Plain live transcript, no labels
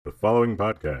The following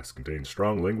podcast contains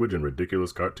strong language and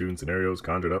ridiculous cartoon scenarios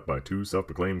conjured up by two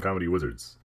self-proclaimed comedy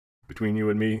wizards. Between you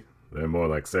and me, they're more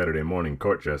like Saturday morning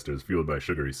court jesters fueled by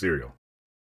sugary cereal.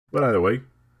 But either way,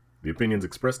 the opinions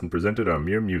expressed and presented are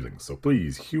mere musings, so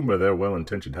please humor their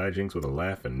well-intentioned hijinks with a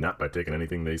laugh and not by taking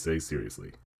anything they say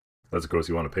seriously. Unless, of course,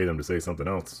 you want to pay them to say something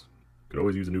else. You could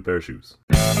always use a new pair of shoes.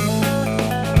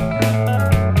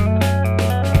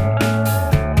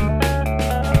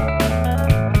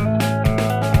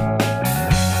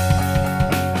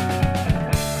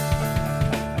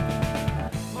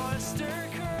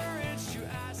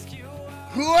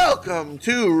 Welcome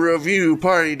to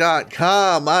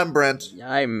ReviewParty.com. I'm Brent.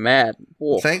 I'm Matt.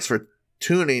 Wolf. Thanks for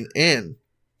tuning in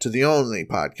to the only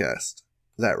podcast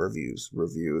that reviews.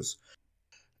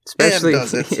 Especially And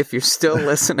does it. if you're still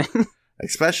listening.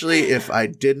 Especially if I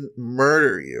didn't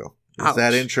murder you with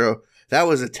that Ouch. intro. That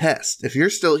was a test. If you're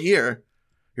still here,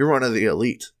 you're one of the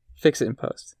elite. Fix it in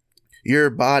post. Your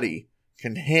body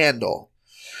can handle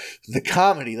the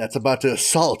comedy that's about to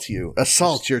assault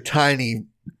your tiny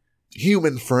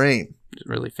human frame. Just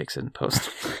really fix it in post.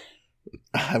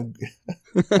 I'm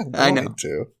I going know.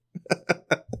 to.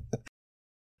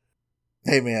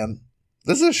 Hey, man.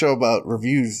 This is a show about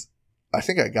reviews. I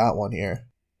think I got one here.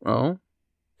 Oh?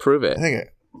 Prove it. I think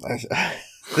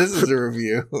this is a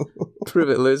review. Prove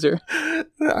it, loser.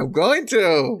 I'm going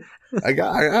to. I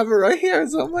have it right here.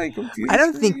 It's on my computer. I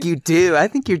don't think you do. I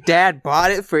think your dad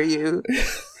bought it for you.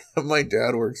 My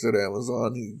dad works at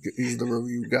Amazon. He's the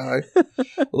review guy.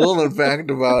 A little known fact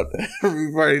about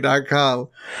ReviewParty.com.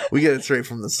 We get it straight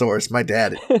from the source. My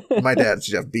dad's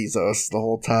Jeff Bezos the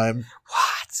whole time.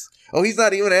 What? Oh, he's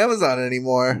not even Amazon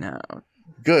anymore. No.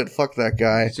 Good. Fuck that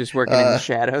guy. He's just working in the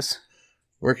shadows.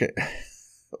 Working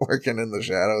in the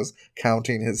shadows,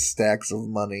 counting his stacks of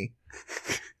money.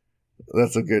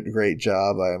 That's a great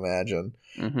job, I imagine.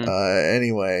 Mm-hmm.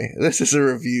 Anyway, this is a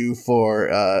review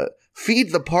for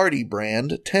Feed the Party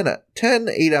brand 10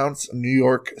 8-ounce New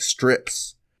York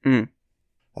strips. Mm.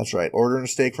 That's right. Ordering a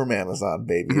steak from Amazon,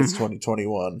 baby. It's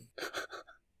 2021.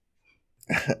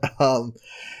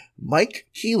 Mike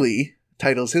Keeley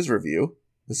titles his review,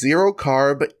 Zero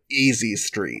Carb Easy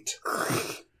Street.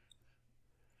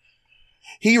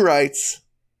 He writes,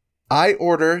 I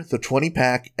order the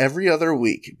 20-pack every other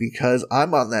week because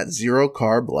I'm on that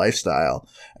zero-carb lifestyle,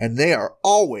 and they are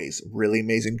always really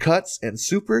amazing cuts and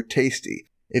super tasty.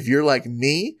 If you're like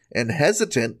me and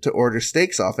hesitant to order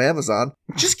steaks off Amazon,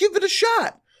 just give it a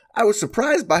shot. I was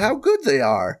surprised by how good they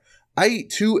are. I eat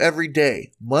 2 every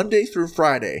day, Monday through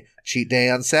Friday, cheat day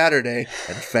on Saturday,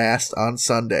 and fast on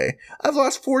Sunday. I've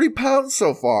lost 40 pounds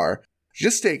so far.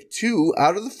 Just take 2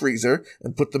 out of the freezer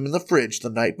and put them in the fridge the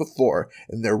night before,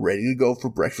 and they're ready to go for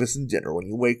breakfast and dinner when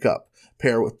you wake up.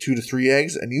 Pair with 2 to 3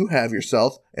 eggs, and you have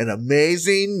yourself an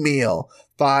amazing meal.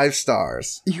 5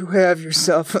 stars. You have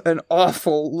yourself an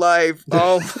awful life.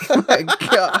 Oh my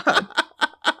god.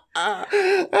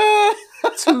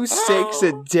 2 steaks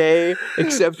a day,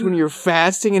 except when you're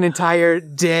fasting an entire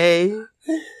day.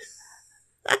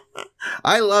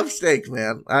 I love steak,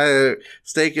 man.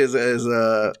 Steak is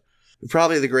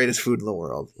probably the greatest food in the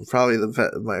world. Probably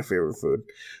my favorite food.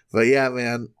 But yeah,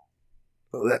 man,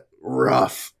 that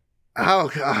rough. How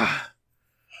do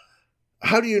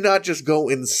you not just go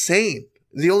insane?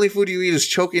 The only food you eat is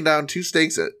choking down 2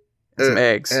 steaks Some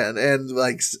eggs and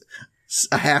like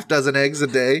a half dozen eggs a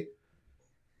day.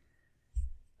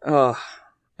 Oh,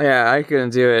 yeah, I couldn't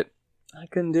do it.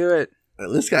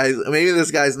 This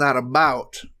guy's not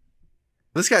about.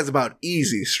 This guy's about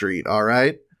Easy Street, all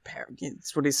right?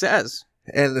 That's what he says.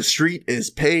 And the street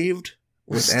is paved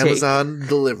with Steak. Amazon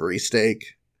delivery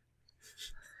steak.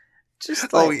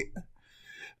 Just like,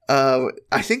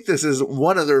 I think this is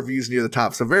one of the reviews near the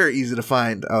top, so very easy to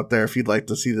find out there if you'd like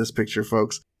to see this picture,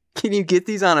 folks. can you get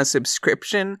these on a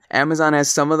subscription? Amazon has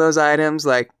some of those items,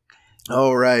 like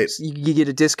Oh, right. you get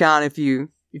a discount if you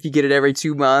get it every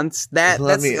 2 months. That's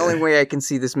the only way I can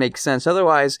see this makes sense.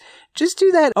 Otherwise, just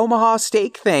do that Omaha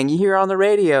steak thing you hear on the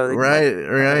radio. Right.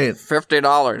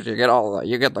 $50.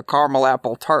 You get the caramel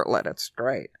apple tartlet. It's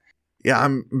great. Yeah,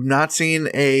 I'm not seeing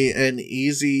an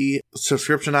easy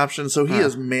subscription option, so he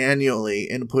is manually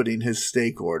inputting his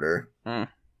steak order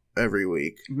every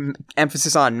week.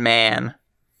 Emphasis on man.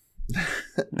 You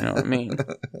know what I mean?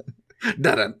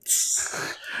 The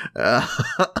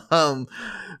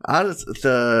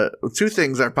 2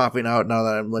 things are popping out now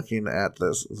that I'm looking at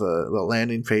this the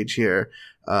landing page here.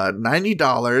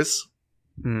 $90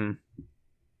 and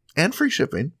free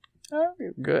shipping. Oh,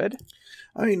 good.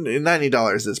 I mean,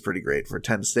 $90 is pretty great for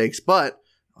 10 steaks, but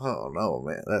oh no,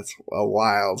 man, that's a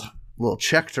wild little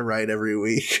check to write every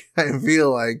week. I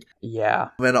feel like. Yeah.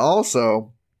 And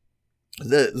also,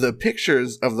 The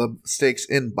pictures of the steaks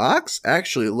in box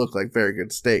actually look like very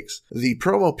good steaks. The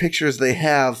promo pictures they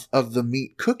have of the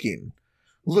meat cooking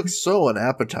look so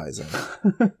unappetizing.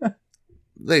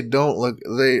 They don't look,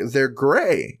 they're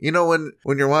gray. You know,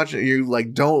 when you're watching, you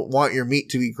like don't want your meat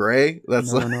to be gray.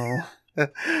 That's no.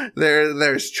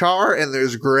 There's char and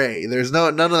there's gray. There's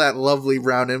none of that lovely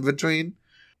brown in between.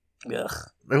 Ugh.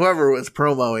 Whoever was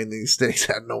promoting these steaks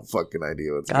had no fucking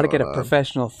idea what's going on. Gotta get a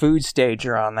professional food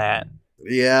stager on that.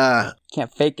 Yeah.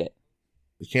 Can't fake it.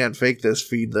 You can't fake this.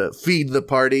 Feed the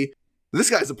party.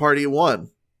 This guy's a party of one.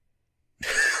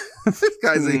 This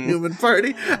guy's a human party.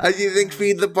 You think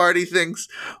Feed the Party thinks,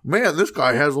 man, this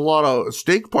guy has a lot of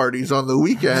steak parties on the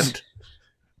weekend.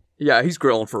 Yeah, he's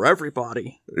grilling for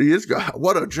everybody.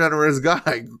 What a generous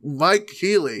guy. Mike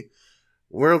Healy,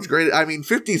 world's greatest. I mean,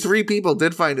 53 people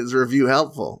did find his review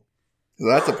helpful. So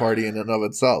that's a party in and of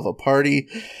itself. A party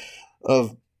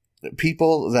of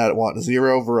people that want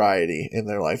zero variety in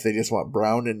their life. They just want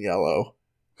brown and yellow.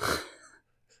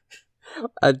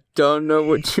 I don't know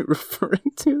what you're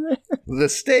referring to there. The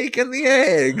steak and the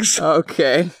eggs.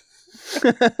 Okay.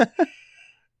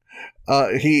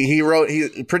 He wrote.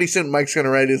 Pretty soon Mike's gonna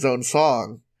write his own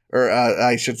song, or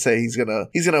I should say he's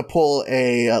gonna pull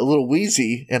a Little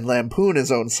Wheezy and lampoon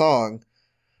his own song.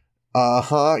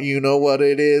 You know what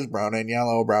it is, brown and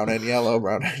yellow, brown and yellow,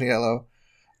 brown and yellow.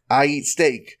 I eat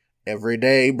steak every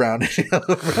day, brown and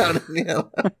yellow, brown and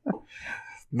yellow.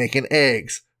 Making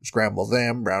eggs. Scramble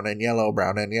them, brown and yellow,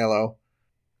 brown and yellow.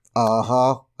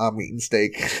 I'm eating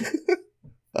steak.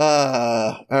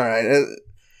 All right.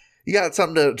 You got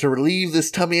something to relieve this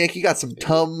tummy ache? You got some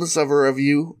Tums of a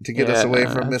review to get us away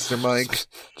from Mr. Mike?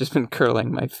 Just been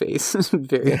curling my face in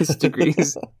various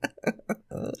degrees.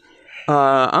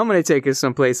 I'm going to take us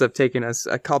someplace I've taken us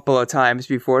a couple of times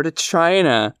before, to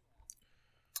China.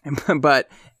 But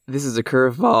this is a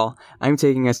curveball. I'm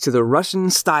taking us to the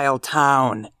Russian-style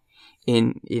town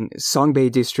in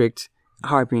Songbei District,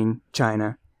 Harbin,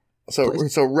 China.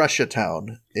 So Russia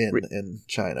Town in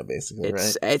China, basically,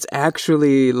 right? It's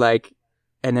actually like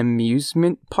an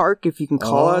amusement park, if you can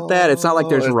call it that. It's not like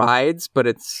there's rides, but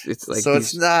it's like so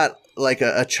it's not like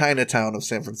a Chinatown of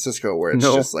San Francisco where it's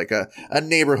just like a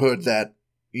neighborhood that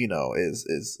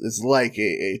is like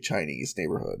a Chinese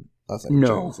neighborhood.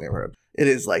 Chinese neighborhood. It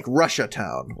is like Russia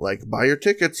Town. Like, buy your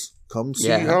tickets. Come see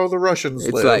how the Russians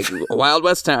live. It's like Wild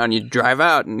West Town. You drive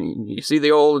out and you see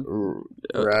the old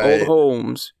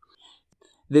homes.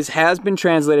 This has been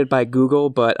translated by Google,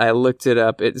 but I looked it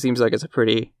up. It seems like it's a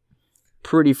pretty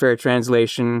fair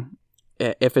translation.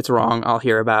 If it's wrong, I'll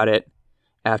hear about it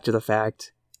after the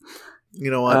fact.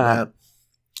 You know what, Matt?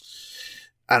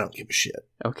 I don't give a shit.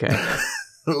 Okay.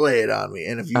 Lay it on me.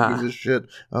 And if you give this shit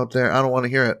out there, I don't want to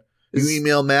hear it. You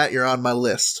email Matt, you're on my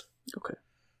list. Okay.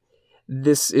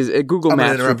 This is a Google Maps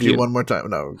review. I'm going to interrupt you one more time.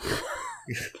 No.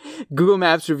 Google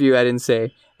Maps review, I didn't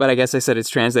say, but I guess I said it's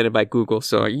translated by Google,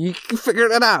 so you can figure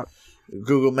that out.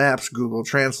 Google Maps, Google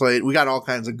Translate. We got all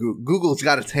kinds of Google. Google's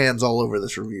got its hands all over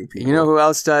this review, people. You know who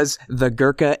else does? The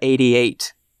Gurkha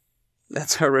 88.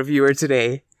 That's our reviewer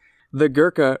today. The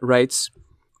Gurkha writes,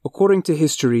 according to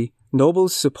history,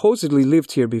 nobles supposedly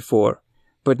lived here before,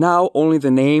 but now only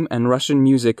the name and Russian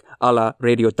music a la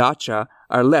Radio Dacha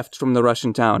are left from the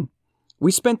Russian town.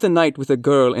 We spent the night with a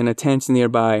girl in a tent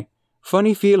nearby.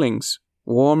 Funny feelings.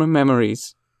 Warm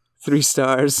memories. 3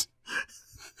 stars.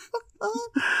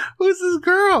 Who's this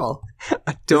girl?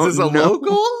 I don't know. Is this a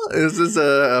local? Is this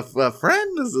a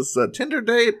friend? Is this a Tinder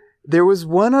date? There was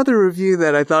one other review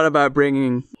that I thought about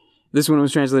bringing. This one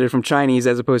was translated from Chinese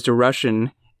as opposed to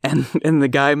Russian. And the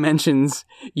guy mentions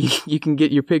you can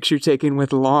get your picture taken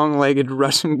with long-legged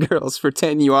Russian girls for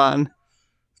 10 yuan.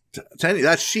 10?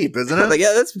 That's cheap, isn't it? Like,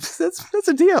 yeah, that's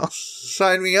a deal.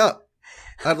 Sign me up.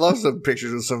 I'd love some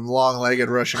pictures of some long-legged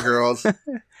Russian girls.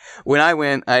 When I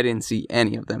went, I didn't see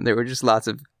any of them. There were just lots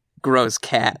of gross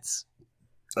cats.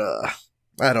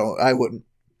 I wouldn't.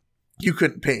 You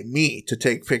couldn't pay me to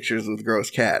take pictures with gross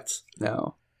cats.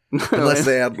 No. unless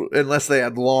they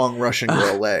had long Russian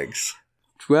girl legs.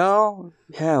 Well,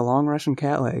 yeah, long Russian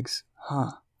cat legs.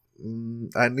 Huh.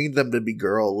 I need them to be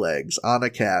girl legs on a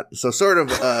cat. So sort of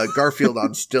Garfield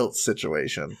on stilts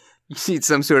situation. You see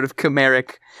some sort of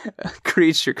chimeric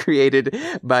creature created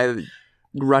by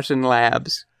Russian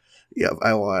labs. Yep,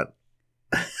 I want.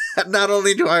 Not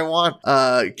only do I want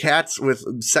cats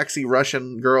with sexy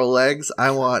Russian girl legs,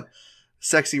 I want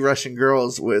sexy Russian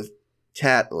girls with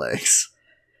cat legs.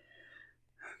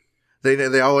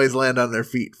 They always land on their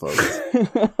feet, folks.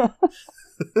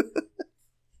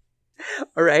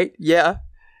 All right, yeah.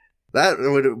 That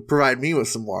would provide me with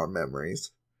some warm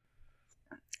memories.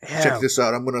 Yeah. Check this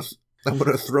out. I'm gonna I'm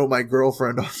going to throw my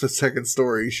girlfriend off the second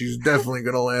story. She's definitely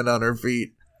going to land on her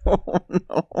feet. Oh,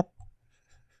 no.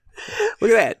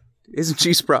 Look at that. Isn't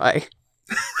she spry?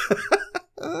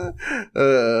 And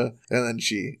then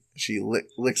she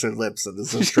licks her lips and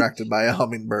is distracted by a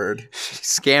hummingbird. She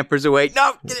scampers away.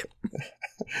 No, get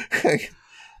it.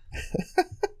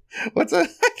 What's a?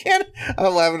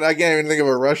 I'm laughing. I can't even think of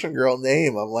a Russian girl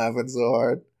name. I'm laughing so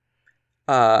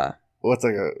hard. What's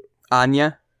like a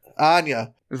Anya?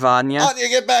 Vanya,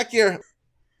 get back here.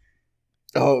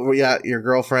 Oh, yeah, your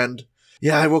girlfriend.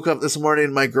 Yeah, I woke up this morning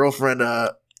and my girlfriend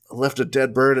left a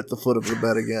dead bird at the foot of the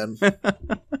bed again.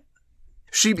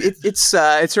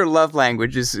 It's her love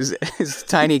language is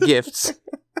tiny gifts.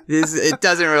 It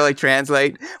doesn't really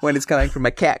translate when it's coming from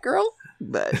a cat girl,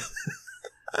 but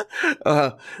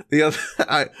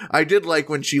I did like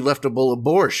when she left a bowl of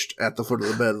borscht at the foot of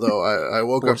the bed, though. I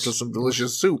woke up to some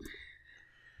delicious soup.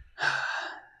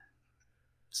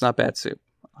 It's not bad soup.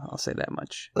 I'll say that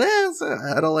much.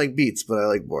 I don't like beets, but I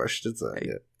like borscht.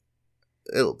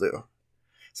 It'll do.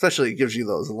 Especially it gives you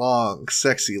those long,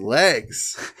 sexy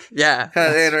legs. Yeah.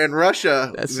 And in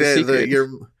Russia, that's the secret.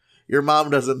 Your mom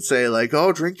doesn't say like,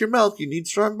 "Oh, drink your milk, you need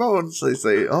strong bones." They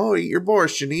say, "Oh, eat your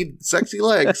borscht, you need sexy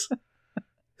legs."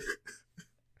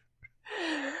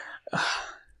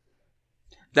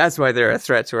 That's why they're a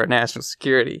threat to our national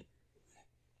security.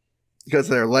 Because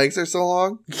their legs are so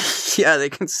long? Yeah, they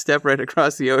can step right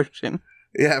across the ocean.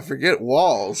 Yeah, forget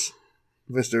walls,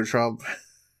 Mr. Trump.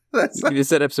 You need to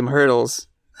set up some hurdles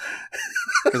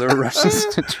for the Russians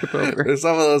to trip over. There's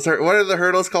some of those. What are the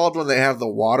hurdles called when they have the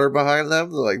water behind them?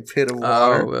 The like pit of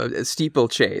water. Oh,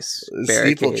 steeplechase.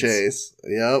 Steeplechase.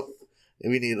 Yep.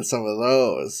 We need some of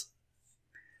those.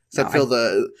 So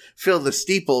fill the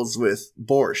steeples with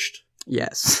borscht.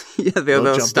 Yes. Yeah,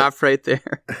 they'll stop right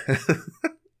there.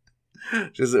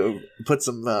 Just put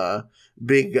some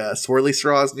big swirly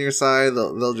straws near your side.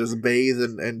 They'll just bathe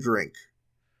and drink.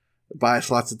 Buy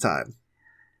us lots of time.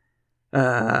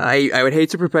 I would hate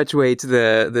to perpetuate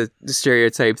the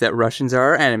stereotype that Russians are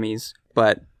our enemies,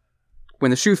 but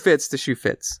when the shoe fits, the shoe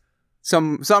fits.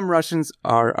 Some Russians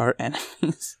are our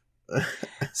enemies.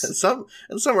 Some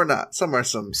are not. Some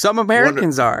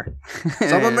Americans are.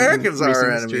 Some Americans are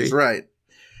our enemies, right?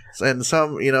 And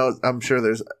some, I'm sure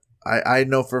there's. I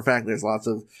know for a fact there's lots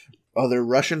of other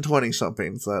Russian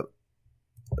 20-somethings that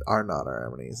are not our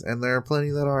enemies, and there are plenty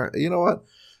that are. You know what?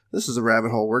 This is a rabbit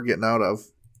hole we're getting out of.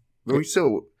 We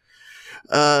still.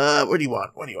 What do you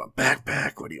want?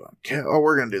 Backpack. What do you want? Oh,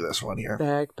 we're gonna do this one here.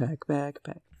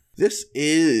 Backpack. This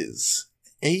is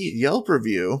a Yelp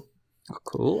review. Oh,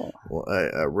 cool.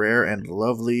 A rare and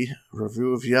lovely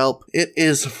review of Yelp. It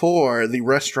is for the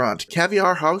restaurant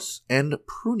Caviar House and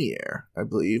Prunier, I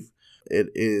believe. It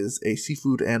is a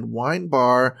seafood and wine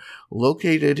bar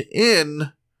located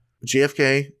in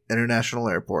JFK International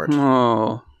Airport.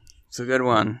 Oh, it's a good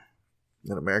one.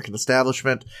 An American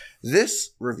establishment.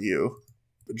 This review,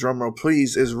 drumroll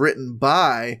please, is written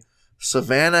by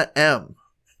Savannah M.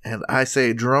 And I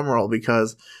say drumroll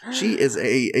because she is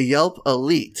a Yelp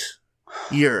elite.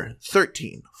 Year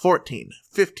 13, 14,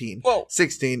 15, Whoa.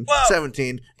 16, Whoa.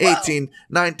 17, Whoa. 18,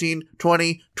 19,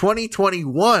 20,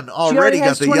 2021. Already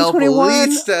got the Yelp 2021?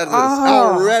 elite status.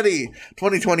 Already.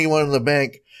 2021 in the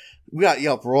bank. We got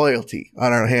Yelp royalty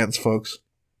on our hands, folks.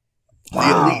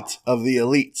 Wow. The elite of the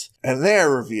elites. And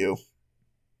their review,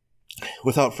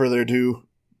 without further ado,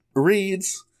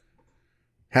 reads,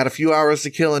 had a few hours to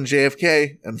kill in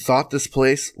JFK and thought this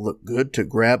place looked good to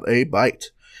grab a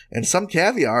bite. And some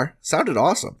caviar sounded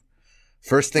awesome.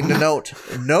 First thing to note,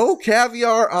 no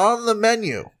caviar on the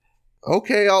menu.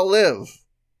 Okay, I'll live.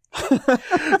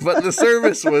 But the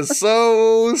service was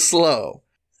so slow.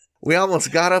 We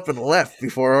almost got up and left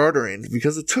before ordering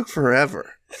because it took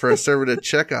forever for a server to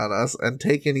check on us and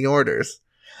take any orders.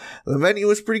 The menu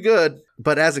was pretty good,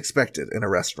 but as expected in a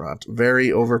restaurant, very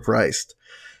overpriced.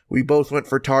 We both went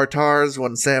for tartars,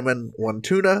 one salmon, one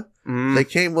tuna. They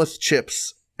came with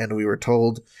chips, and we were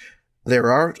told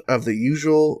there aren't of the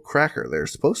usual cracker they're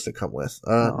supposed to come with.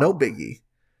 No biggie.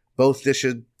 Both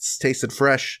dishes tasted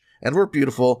fresh and were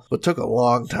beautiful, but took a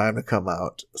long time to come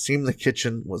out. Seemed the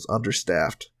kitchen was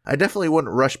understaffed. I definitely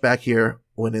wouldn't rush back here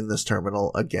when in this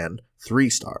terminal again. 3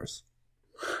 stars.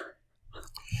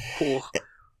 Cool.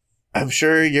 I'm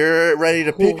sure you're ready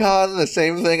to pick on the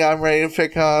same thing I'm ready to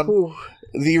pick on. Ooh.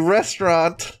 The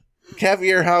restaurant,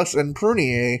 Caviar House and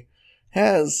Prunier,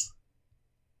 has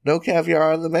no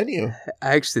caviar on the menu.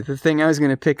 Actually, the thing I was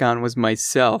going to pick on was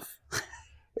myself.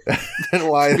 And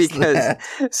why is because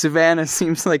that? Savannah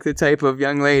seems like the type of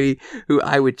young lady who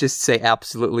I would just say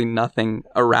absolutely nothing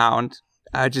around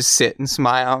I would just sit and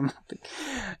smile.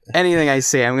 Anything I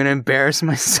say, I'm going to embarrass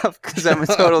myself because I'm a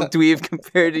total dweeb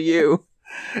compared to you.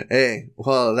 Hey,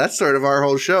 well, that's sort of our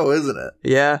whole show, isn't it?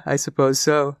 Yeah, I suppose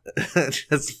so.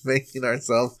 Just making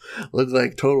ourselves look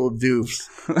like total doofs.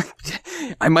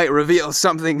 I might reveal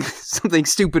something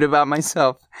stupid about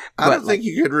myself. I don't think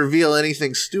you could reveal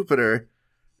anything stupider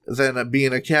than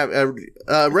being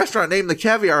a restaurant named the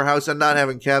Caviar House and not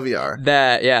having caviar.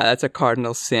 That's a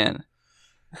cardinal sin.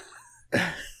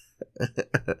 That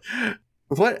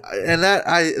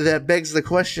begs the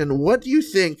question, what do you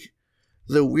think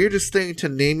the weirdest thing to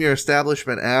name your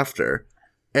establishment after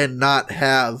and not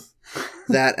have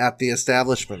that at the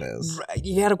establishment is?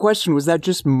 You had a question. Was that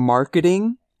just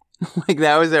marketing? Like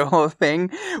that was their whole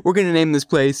thing? We're going to name this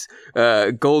place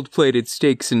Gold-Plated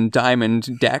Steaks and Diamond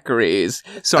Daiquiris.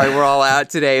 Sorry, we're all out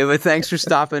today, but thanks for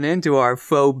stopping into our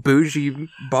faux bougie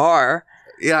bar.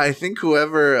 Yeah, I think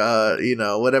whoever,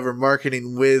 whatever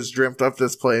marketing whiz dreamt up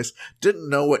this place didn't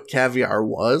know what caviar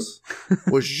was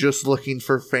just looking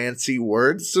for fancy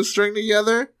words to string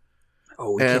together.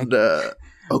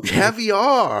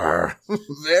 Caviar!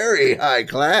 Very high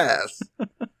class.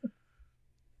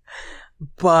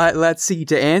 But let's see,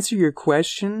 to answer your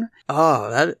question,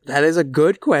 that is a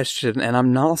good question, and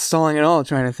I'm not stalling at all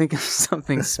trying to think of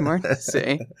something smart to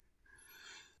say.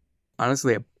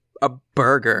 Honestly, a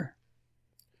burger.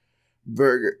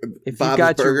 If Bob's you've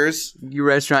got Burgers? your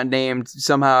restaurant named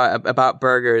somehow about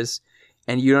burgers,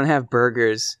 and you don't have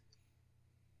burgers,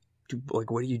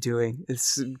 like, what are you doing?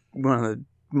 It's one of the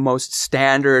most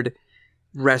standard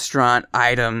restaurant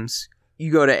items.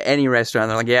 You go to any restaurant,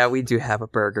 they're like, yeah, we do have a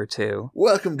burger too.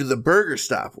 Welcome to the Burger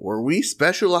Stop, where we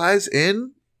specialize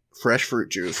in fresh fruit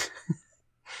juice.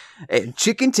 And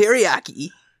chicken teriyaki.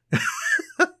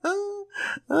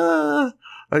 Oh,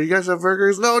 you guys have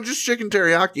burgers? No, just chicken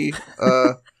teriyaki.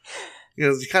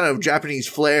 It's kind of Japanese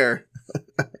flair.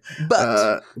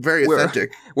 But very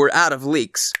authentic. We're out of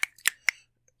leeks.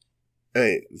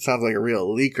 Hey, it sounds like a real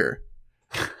leaker.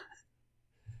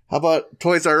 How about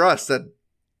Toys R Us that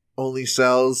only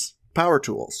sells power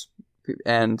tools?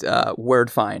 And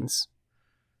word finds.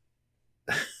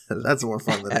 That's more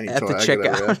fun than any at toy the I could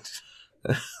ever checkout.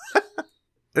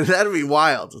 That'd be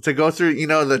wild. To go through,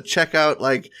 the checkout,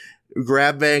 like,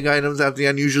 grab bag items at the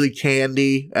end, usually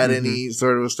candy at any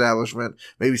sort of establishment,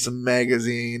 maybe some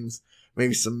magazines,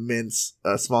 maybe some mints,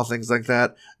 small things like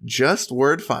that. Just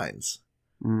word finds.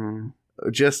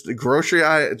 Just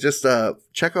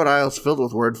checkout aisles filled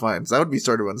with word finds. That would be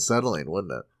sort of unsettling,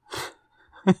 wouldn't it?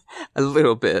 A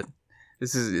little bit.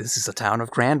 This is a town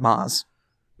of grandmas.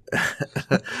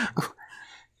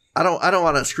 I don't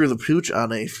want to screw the pooch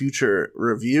on a future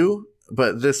review,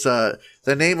 but this the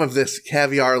name of this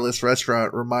caviar-less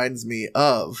restaurant reminds me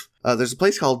of there's a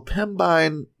place called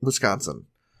Pembine, Wisconsin,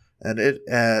 and it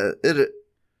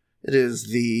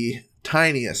is the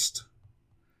tiniest,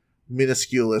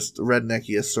 minusculest,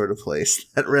 redneckiest sort of place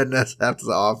that rednecks have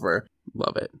to offer.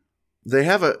 Love it. They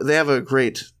have a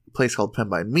great place called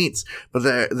Pembine Meats, but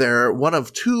they're one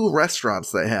of two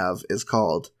restaurants they have is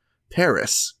called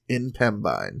Paris in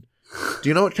Pembine. Do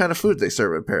you know what kind of food they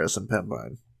serve at Paris and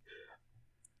Pembine?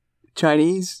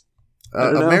 Chinese?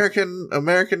 American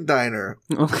diner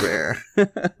there.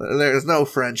 There's no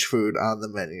French food on the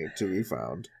menu to be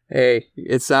found. Hey,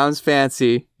 it sounds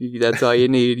fancy. That's all you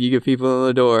need. You get people in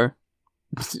the door.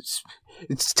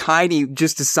 It's tiny,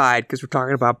 just aside, because we're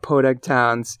talking about podunk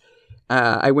towns.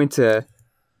 I went to,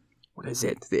 what is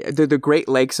it? The Great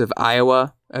Lakes of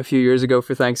Iowa a few years ago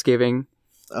for Thanksgiving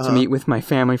to meet with my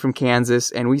family from Kansas,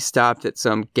 and we stopped at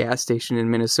some gas station in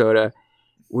Minnesota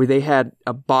where they had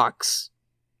a box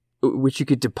which you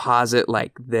could deposit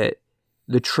like the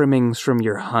trimmings from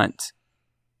your hunt.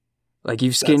 Like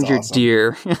you've skinned your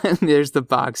deer, and there's the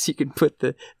box. You can put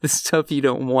the stuff you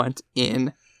don't want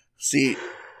in. See,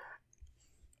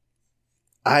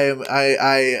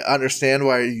 I understand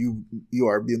why you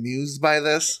are bemused by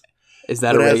this. Is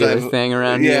that a regular thing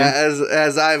around here? Yeah,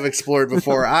 as I've explored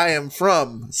before, I am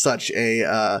from such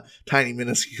a tiny,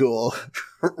 minuscule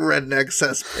redneck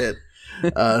cesspit,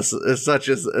 such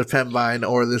as Pembine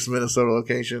or this Minnesota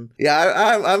location.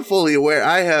 Yeah, I'm fully aware.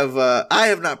 I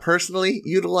have not personally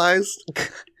utilized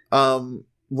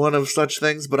one of such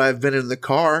things, but I've been in the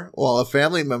car while a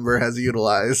family member has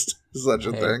utilized such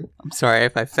a thing. I'm sorry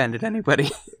if I offended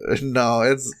anybody.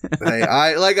 No,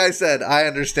 like I said, I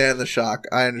understand the shock.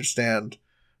 I understand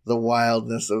the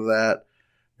wildness of that.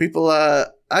 People,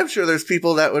 I'm sure there's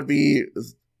people that would be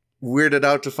weirded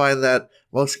out to find that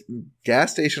most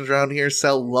gas stations around here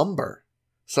sell lumber,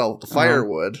 sell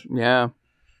firewood. Yeah.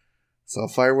 So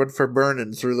firewood for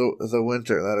burning through the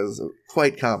winter. That is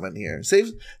quite common here.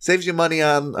 Saves you money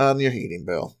on your heating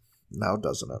bill. Now,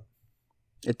 doesn't it?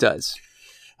 It does.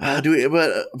 But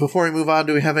before we move on,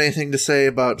 do we have anything to say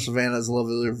about Savannah's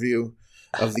lovely review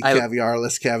of the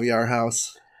caviarless caviar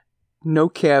house? No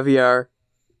caviar.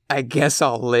 I guess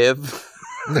I'll live.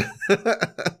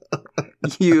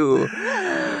 You.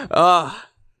 Oh.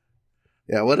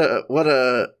 Yeah, what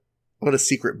a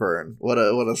secret burn. What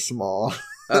a small.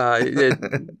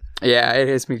 Yeah, it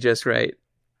hits me just right.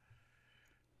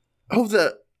 Oh,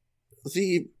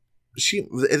 they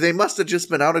must have just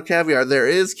been out of caviar. There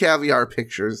is caviar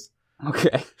pictures.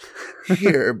 Okay.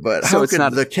 Here, but So how it's could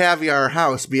not- the caviar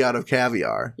house be out of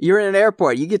caviar? You're in an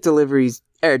airport. You get deliveries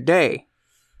every day.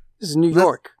 This is New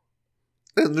York.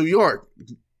 In New York.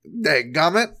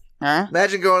 Dadgummit. Huh?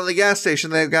 Imagine going to the gas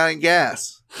station, they've got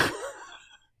gas.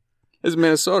 This is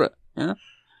Minnesota. Yeah.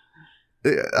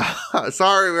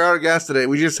 Sorry, we're out of gas today.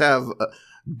 We just have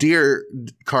deer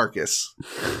carcass.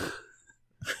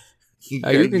 You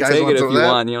can guys take want it if some you of that?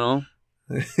 want, you know.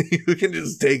 You can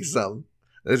just take some.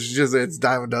 It's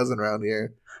dime a dozen around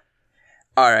here.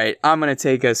 All right, I'm going to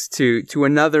take us to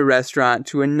another restaurant,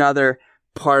 to another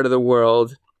part of the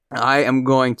world. I am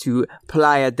going to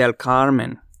Playa del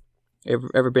Carmen.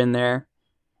 Ever been there?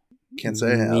 Can't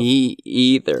say I have. Me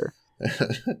either.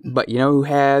 But you know who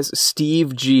has?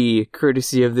 Steve G,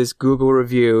 courtesy of this Google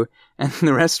review. And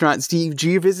the restaurant Steve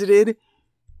G visited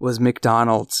was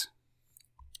McDonald's.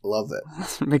 Love it.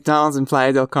 McDonald's in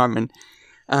Playa del Carmen.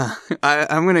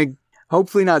 I'm going to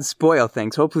hopefully not spoil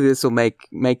things. Hopefully this will make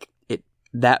it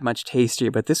that much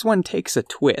tastier. But this one takes a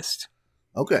twist.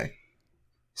 Okay.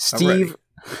 Steve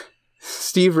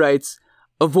writes,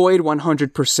 avoid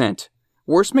 100%.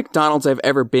 Worst McDonald's I've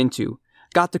ever been to.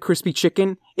 Got the crispy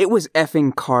chicken. It was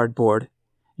effing cardboard.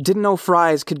 Didn't know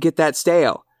fries could get that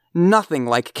stale. Nothing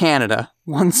like Canada.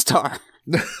 1 star.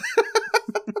 The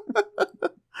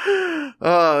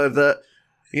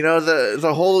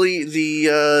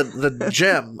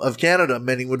gem of Canada,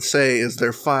 many would say, is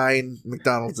their fine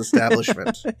McDonald's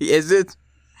establishment. Is it?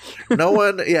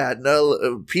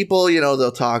 People,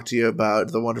 they'll talk to you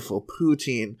about the wonderful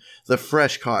poutine, the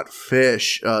fresh caught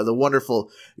fish, the wonderful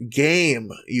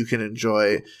game you can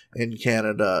enjoy in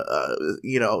Canada.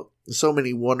 So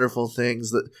many wonderful things,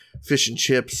 that fish and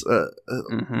chips,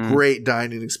 great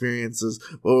dining experiences.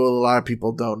 What a lot of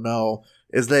people don't know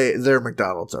is their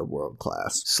McDonald's are world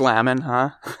class. Slamming,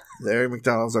 huh? Their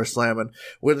McDonald's are slamming.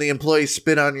 When the employees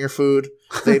spit on your food,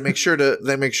 they make sure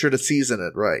to season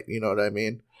it right. You know what I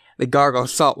mean? They gargle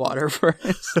salt water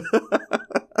first.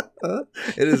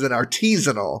 It is an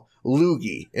artisanal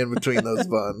loogie in between those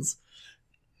buns.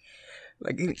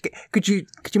 Like, could you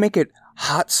make it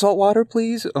hot salt water,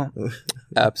 please? Oh,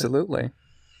 absolutely.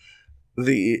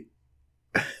 You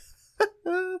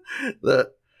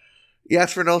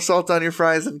ask for no salt on your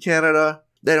fries in Canada,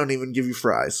 they don't even give you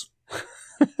fries.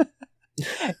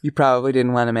 You probably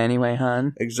didn't want them anyway,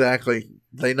 hon. Exactly.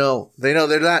 They know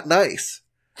they're that nice.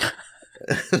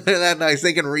 They're that nice.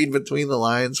 They can read between the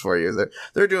lines for you.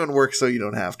 They're doing work so you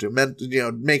don't have to.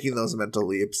 Making those mental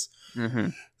leaps. Mm-hmm.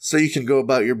 So you can go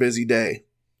about your busy day.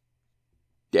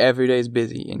 Every day's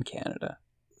busy in Canada.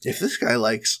 If this guy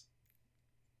likes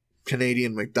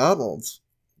Canadian McDonald's,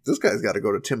 this guy's got to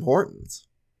go to Tim Hortons.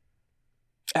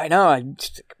 I know.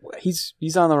 He's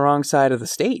on the wrong side of the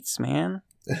states, man.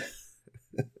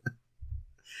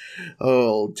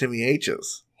 Oh, Timmy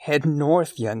H's. Head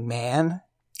north, young man.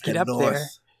 Get up there.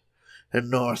 Head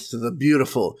north to the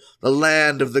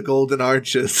land of the Golden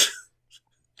Arches.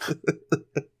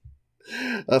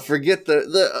 Forget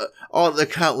all the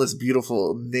countless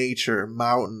beautiful nature,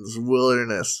 mountains,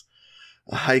 wilderness,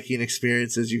 hiking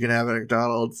experiences you can have at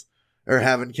McDonald's or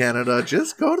have in Canada.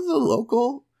 Just go to the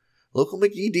local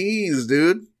McD's,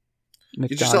 dude.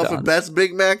 Get yourself a best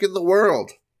Big Mac in the world.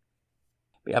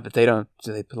 Yeah, but do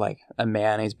they put like a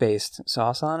mayonnaise-based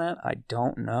sauce on it? I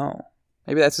don't know.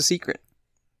 Maybe that's a secret.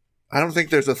 I don't think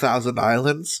there's 1,000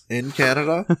 islands in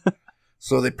Canada,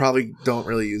 so they probably don't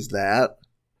really use that.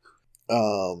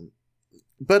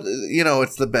 But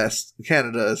it's the best.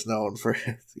 Canada is known for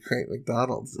great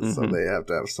McDonald's, so they have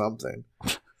to have something.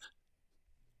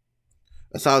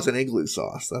 1,000 igloo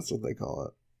sauce, that's what they call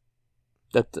it.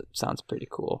 That sounds pretty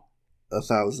cool.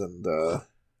 1,000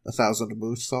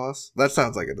 moose sauce. That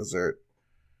sounds like a dessert.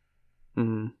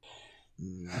 I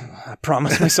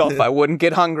promised myself I wouldn't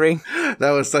get hungry.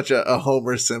 That was such a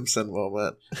Homer Simpson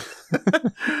moment.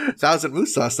 1,000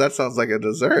 moose sauce. That sounds like a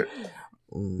dessert.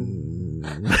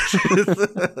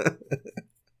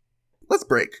 Let's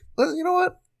break. You know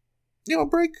what?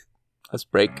 Break. Let's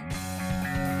break.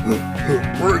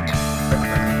 Break.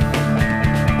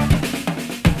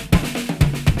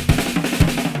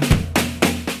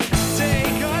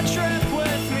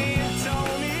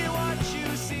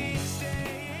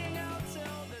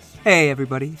 Hey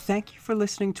everybody, thank you for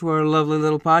listening to our lovely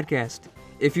little podcast.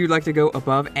 If you'd like to go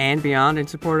above and beyond in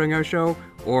supporting our show,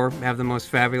 or have the most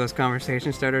fabulous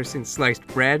conversation starter since sliced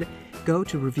bread, go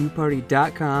to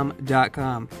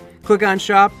reviewparty.com. Click on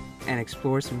shop and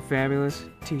explore some fabulous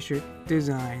t-shirt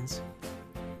designs.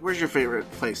 Where's your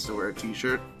favorite place to wear a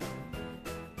t-shirt?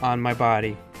 On my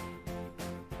body.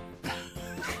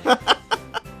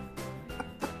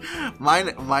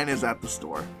 Mine is at the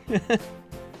store.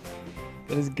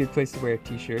 That is a good place to wear a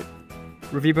t-shirt.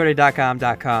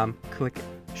 Reviewparty.com. Click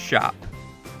shop.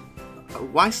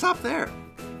 Why stop there?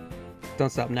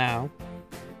 Don't stop now.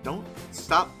 Don't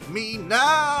stop me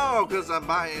now, because I'm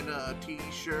buying a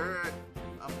t-shirt.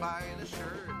 I'm buying a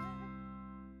shirt.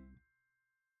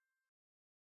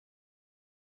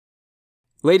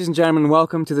 Ladies and gentlemen,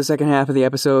 welcome to the second half of the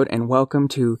episode, and welcome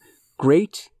to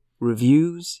Great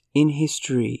Reviews in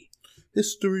History.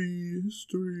 History.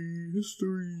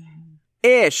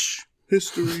 Ish!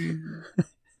 History.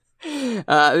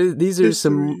 These are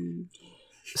some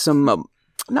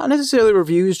not necessarily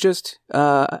reviews, just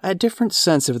a different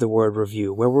sense of the word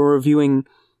review, where we're reviewing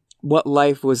what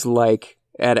life was like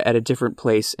at a different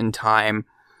place in time.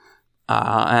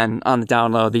 And on the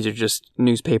download, these are just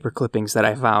newspaper clippings that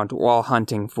I found while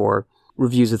hunting for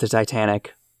reviews of the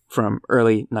Titanic from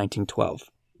early 1912.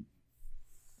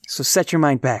 So set your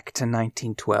mind back to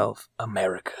 1912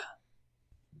 America.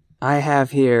 I have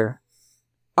here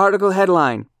article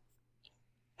headline: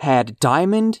 Had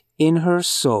diamond in her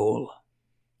soul.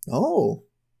 Oh,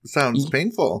 sounds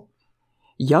painful.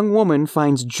 Young woman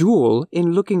finds jewel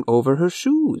in looking over her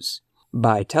shoes.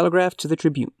 By Telegraph to the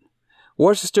Tribune.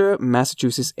 Worcester,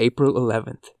 Massachusetts, April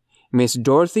 11th. Miss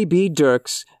Dorothy B.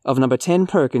 Dirks of number 10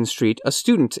 Perkins Street, a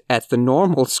student at the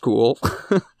normal school,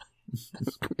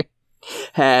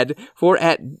 had, for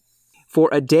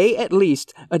a day at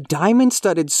least, a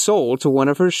diamond-studded sole to one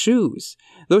of her shoes.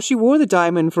 Though she wore the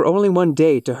diamond for only one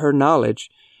day, to her knowledge,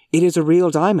 it is a real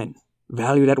diamond,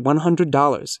 valued at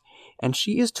 $100, and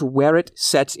she is to wear it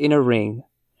set in a ring.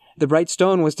 The bright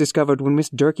stone was discovered when Miss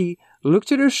Durkee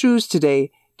looked at her shoes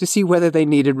today to see whether they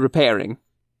needed repairing.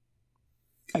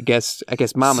 I guess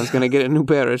Mama's gonna get a new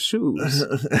pair of shoes.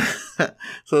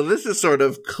 So this is sort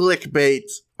of clickbait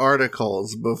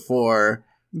articles before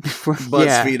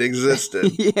BuzzFeed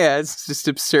existed. Yeah, it's just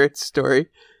absurd story.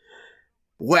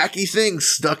 Wacky things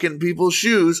stuck in people's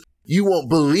shoes. You won't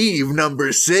believe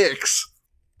number 6.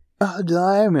 A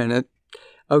diamond.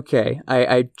 Okay,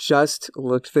 I just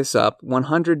looked this up.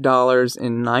 $100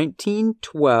 in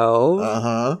 1912.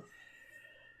 Uh-huh.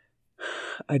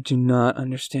 I do not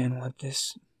understand what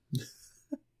this...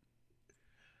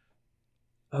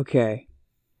 Okay.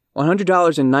 $100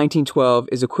 in 1912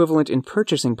 is equivalent in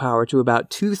purchasing power to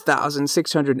about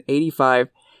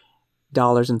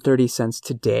 $2,685.30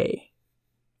 today.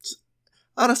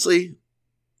 Honestly,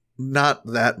 not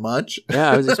that much. Yeah,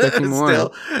 I was expecting more.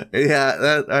 Still,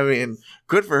 yeah,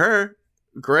 good for her.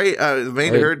 Great. It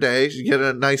made her day. She get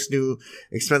a nice new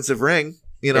expensive ring.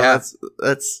 You know,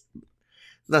 that's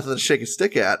nothing to shake a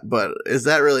stick at, but is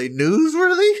that really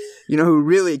newsworthy? You know who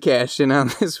really cashed in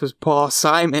on this was Paul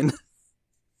Simon.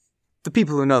 The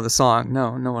people who know the song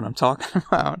know what I'm talking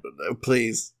about.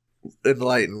 Please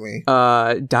enlighten me.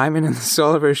 Diamond in the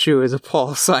Sole of Her Shoe is a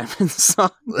Paul Simon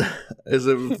song. Is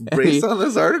it based on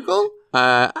this article?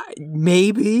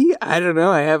 Maybe. I don't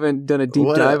know. I haven't done a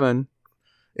deep dive on.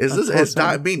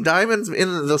 Diamonds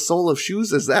in the sole of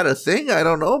shoes? Is that a thing I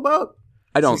don't know about?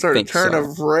 I don't think so. Turn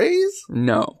of phrase?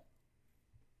 No.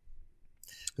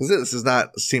 This does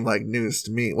not seem like news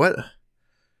to me. What?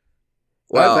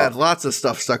 Well, I've had lots of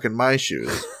stuff stuck in my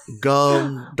shoes.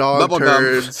 Gum, dog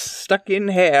turds. Stuck in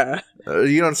hair.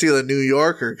 You don't see the New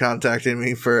Yorker contacting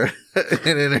me for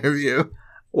an interview.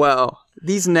 Well,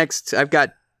 these next, I've got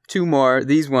 2 more.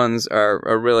 These ones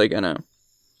are really gonna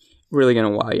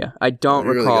wow you. I don't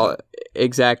recall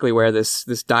exactly where this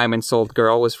diamond sold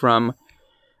girl was from,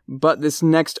 but this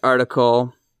next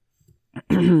article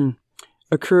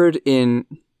occurred in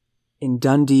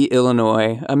Dundee,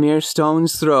 Illinois, a mere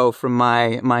stone's throw from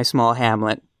my small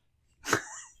hamlet.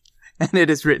 And it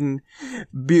is written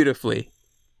beautifully.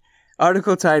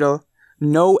 Article title: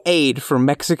 No Aid for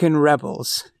Mexican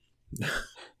Rebels.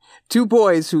 2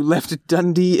 boys who left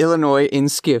Dundee, Illinois in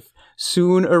skiff,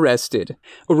 soon arrested.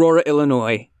 Aurora,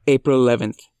 Illinois, April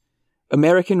 11th.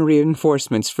 American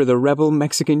reinforcements for the rebel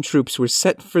Mexican troops were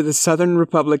set for the Southern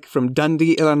Republic from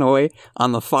Dundee, Illinois,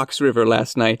 on the Fox River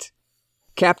last night.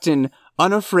 Captain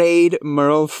Unafraid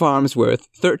Merle Farmsworth,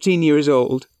 13 years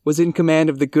old, was in command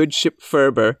of the good ship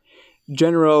Ferber.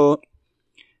 General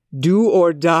Do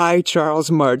or Die Charles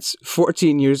Martz,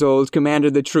 14 years old,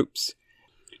 commanded the troops.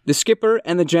 The skipper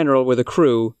and the general were the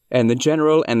crew, and the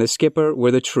general and the skipper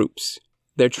were the troops.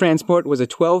 Their transport was a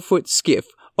 12-foot skiff,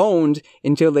 owned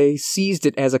until they seized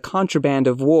it as a contraband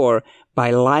of war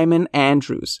by Lyman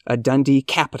Andrews, a Dundee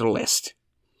capitalist.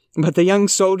 But the young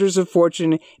soldiers of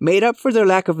fortune made up for their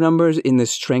lack of numbers in the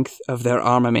strength of their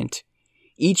armament.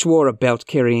 Each wore a belt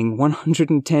carrying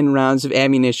 110 rounds of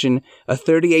ammunition, a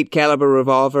 38 caliber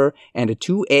revolver, and a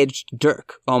 2-edged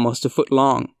dirk almost a foot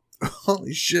long.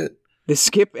 Holy shit. The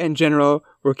skip and general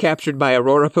were captured by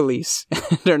Aurora police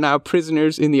and are now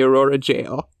prisoners in the Aurora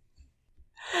jail.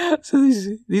 So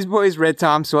these boys read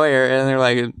Tom Sawyer and they're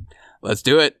like, let's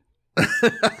do it.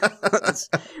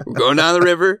 We're going down the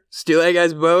river, steal that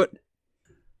guy's boat.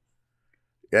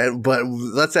 Yeah, but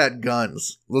let's add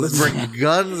guns. Let's bring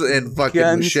guns and fucking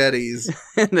machetes.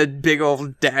 And a big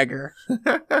old dagger.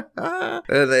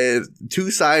 And they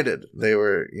two-sided. They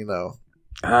were,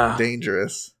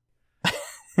 dangerous.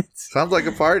 Sounds like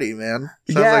a party, man.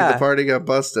 Sounds like the party got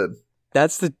busted.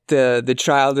 That's the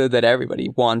childhood that everybody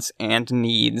wants and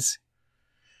needs.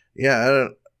 Yeah,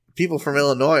 people from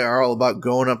Illinois are all about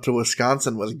going up to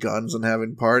Wisconsin with guns and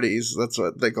having parties. That's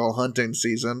what they call hunting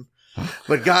season.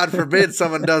 But God forbid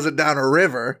someone does it down a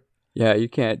river. Yeah, you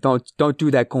can't. Don't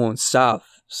do that going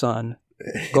south, son.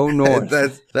 Go north.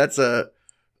 That's a,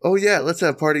 oh yeah, let's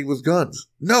have a party with guns.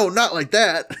 No, not like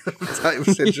that type of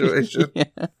situation.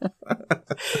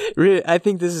 Really, I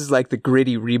think this is like the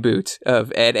gritty reboot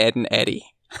of Ed, Edd and Eddy.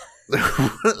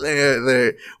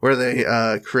 where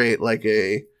they create like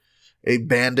a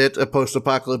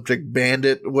post-apocalyptic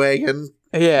bandit wagon.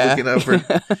 Yeah. Looking out for,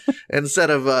 instead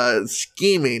of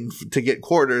scheming to get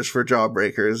quarters for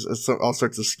jawbreakers, all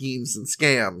sorts of schemes and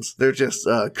scams, they're just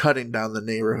cutting down the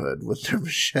neighborhood with their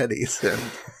machetes and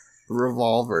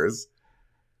revolvers.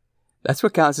 That's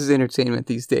what counts as entertainment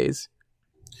these days.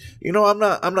 I'm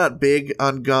not big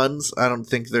on guns. I don't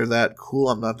think they're that cool.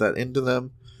 I'm not that into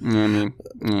them.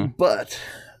 But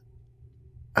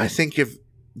I think if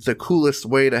the coolest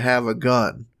way to have a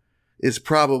gun is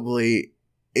probably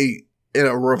a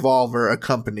revolver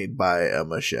accompanied by a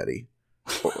machete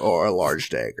or a large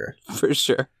dagger. For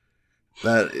sure.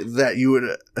 That you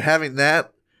would, having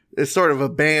that is sort of a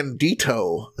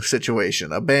bandito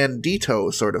situation, a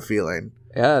bandito sort of feeling.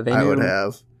 Yeah, I would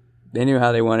have. They knew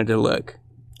how they wanted to look.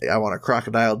 I want a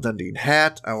Crocodile Dundee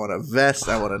hat. I want a vest.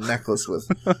 I want a necklace with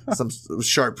some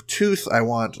sharp tooth. I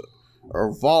want a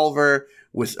revolver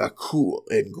with a cool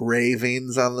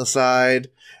engravings on the side.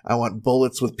 I want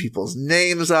bullets with people's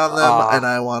names on them, and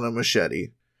I want a machete.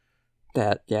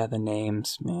 The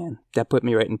names, man. That put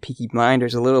me right in Peaky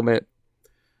Blinders a little bit.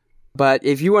 But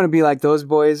if you want to be like those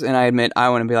boys, and I admit I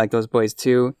want to be like those boys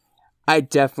too, I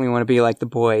definitely want to be like the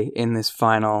boy in this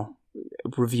final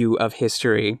review of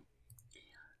history.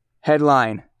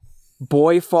 Headline: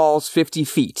 Boy falls 50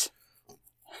 feet.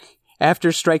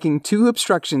 After striking 2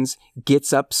 obstructions,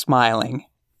 gets up smiling.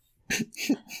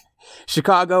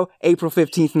 Chicago, April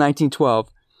 15th, 1912.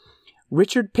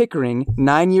 Richard Pickering,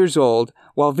 9 years old,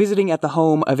 while visiting at the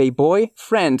home of a boy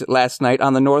friend last night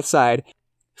on the north side,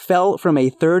 fell from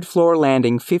a 3rd-floor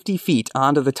landing 50 feet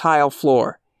onto the tile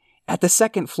floor. At the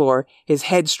 2nd floor, his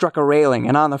head struck a railing,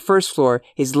 and on the 1st floor,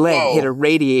 his leg hit a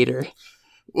radiator.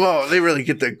 Whoa, they really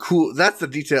get the cool... That's the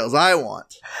details I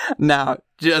want. Now,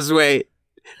 just wait.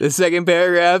 The second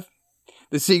paragraph,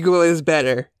 the sequel is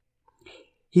better.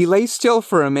 He lay still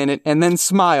for a minute and then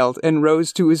smiled and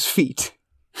rose to his feet.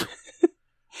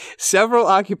 Several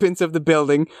occupants of the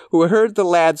building who heard the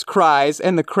lad's cries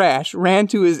and the crash ran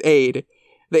to his aid.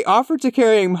 They offered to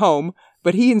carry him home,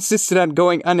 but he insisted on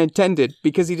going unattended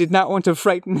because he did not want to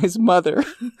frighten his mother.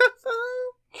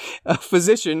 A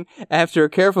physician, after a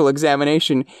careful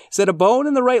examination, said a bone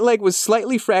in the right leg was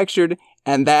slightly fractured,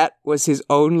 and that was his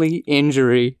only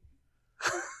injury.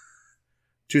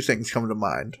 2 things come to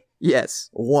mind. Yes.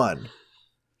 1,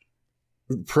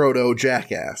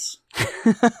 proto-jackass.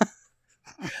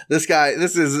 This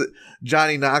is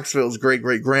Johnny Knoxville's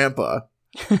great-great-grandpa.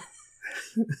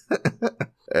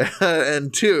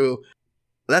 And 2,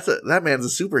 that man's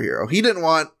a superhero. He didn't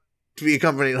want to be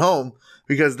accompanied home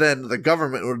because then the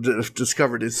government would have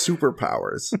discovered his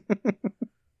superpowers.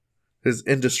 His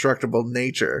indestructible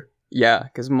nature. Yeah,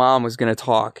 because Mom was gonna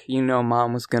talk.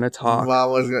 Mom was gonna talk.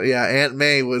 Aunt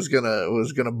May was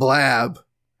gonna blab.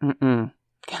 Can't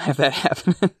have that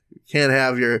happen. Can't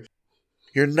have your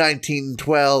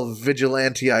 1912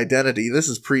 vigilante identity. This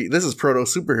is proto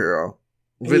superhero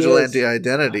vigilante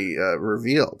identity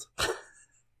revealed.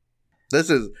 This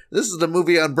is the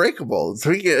movie Unbreakable.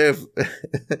 So if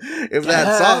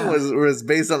that song was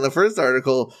based on the first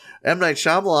article, M. Night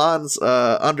Shyamalan's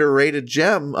underrated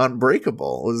gem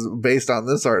Unbreakable was based on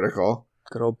this article.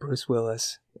 Good old Bruce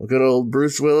Willis. Good old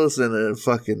Bruce Willis in a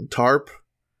fucking tarp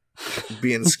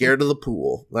being scared of the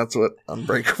pool. That's what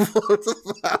Unbreakable is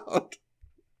about.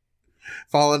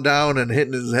 Falling down and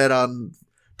hitting his head on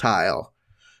tile.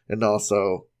 And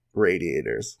also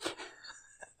radiators.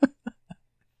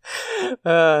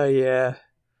 Yeah.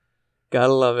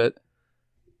 Gotta love it.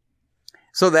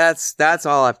 So that's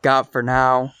all I've got for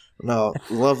now. No,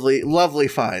 lovely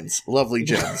finds. Lovely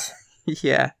gems.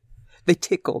 Yeah. They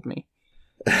tickled me.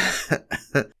 This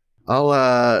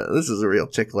is a real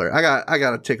tickler. I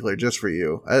got a tickler just for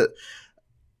you.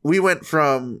 We went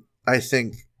from, I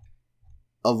think,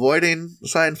 avoiding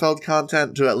Seinfeld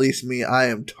content to, at least me, I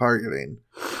am targeting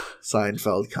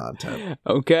Seinfeld content.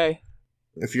 Okay.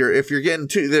 If you're getting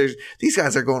these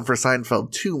guys are going for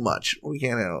Seinfeld too much. We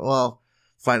can't,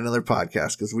 find another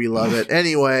podcast because we love it.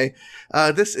 Anyway,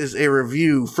 this is a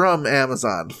review from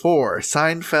Amazon for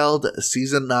Seinfeld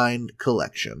Season 9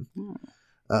 Collection.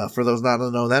 For those not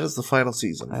to know, that is the final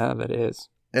season. Yeah, that is.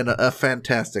 And a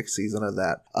fantastic season of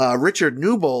that. Richard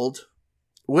Newbold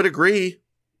would agree.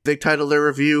 They titled their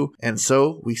review, and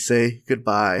so we say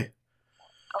goodbye.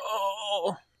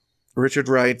 Oh. Richard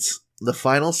writes, the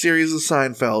final series of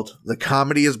Seinfeld, the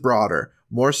comedy is broader,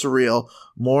 more surreal,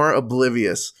 more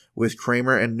oblivious, with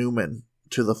Kramer and Newman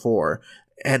to the fore,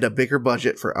 and a bigger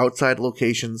budget for outside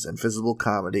locations and physical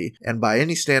comedy, and by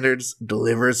any standards,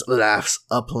 delivers laughs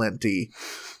aplenty.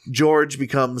 George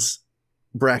becomes,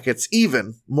 brackets,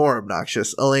 even more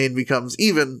obnoxious. Elaine becomes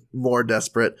even more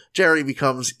desperate. Jerry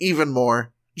becomes even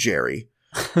more Jerry.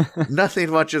 Nothing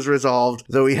much is resolved,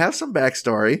 though we have some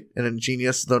backstory. An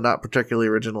ingenious, though not particularly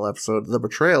original episode, the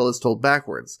betrayal is told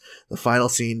backwards, the final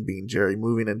scene being Jerry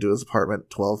moving into his apartment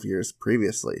 12 years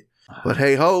previously. But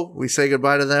hey ho, we say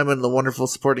goodbye to them and the wonderful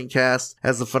supporting cast.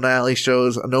 As the finale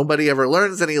shows, nobody ever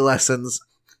learns any lessons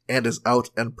and is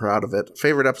out and proud of it.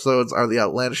 Favorite episodes are the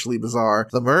outlandishly bizarre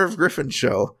The Merv Griffin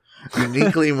Show,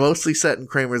 uniquely mostly set in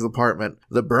Kramer's apartment,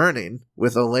 The Burning,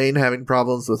 with Elaine having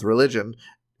problems with religion,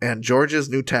 and George's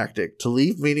new tactic to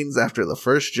leave meetings after the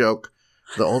first joke,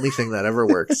 the only thing that ever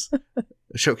works.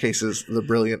 Showcases the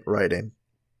brilliant writing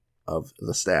of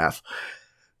the staff.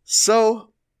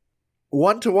 So,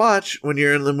 one to watch when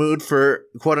you're in the mood for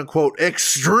quote-unquote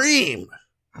extreme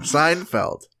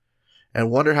Seinfeld, and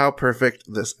wonder how perfect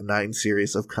this 9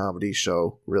 series of comedy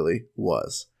show really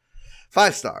was.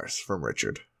 5 stars from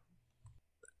Richard.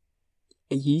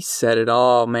 He said it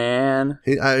all, man.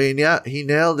 He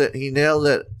nailed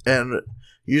it. And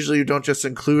usually you don't just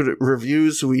include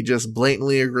reviews we just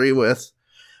blatantly agree with.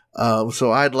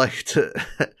 So I'd like to...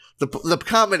 the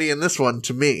comedy in this one,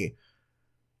 to me,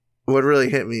 what really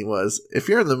hit me was, if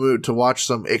you're in the mood to watch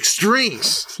some extreme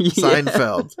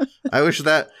Seinfeld, I wish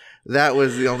that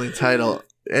was the only title.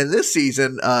 And this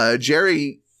season,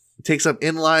 Jerry takes up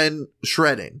inline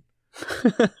shredding.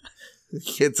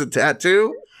 Gets a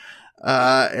tattoo.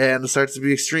 And starts to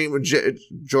be extreme.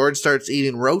 George starts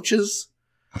eating roaches.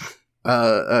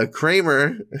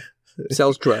 Kramer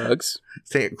sells drugs.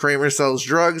 Kramer sells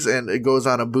drugs, and it goes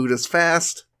on a Buddhist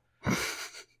fast.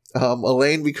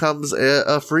 Elaine becomes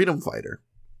a freedom fighter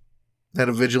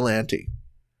and a vigilante.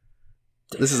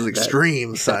 This is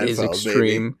extreme Seinfeld, that is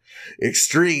extreme. Baby.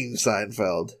 Extreme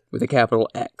Seinfeld. With a capital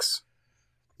X.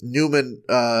 Newman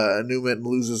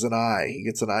loses an eye. He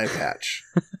gets an eye patch.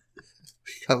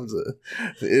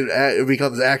 It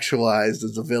becomes actualized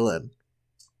as a villain.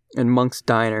 And Monk's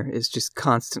Diner is just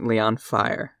constantly on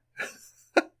fire.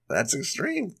 That's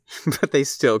extreme. But they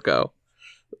still go.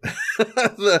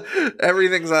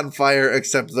 Everything's on fire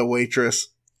except the waitress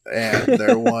and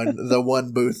the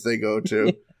one booth they go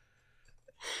to.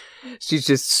 She's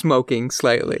just smoking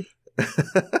slightly.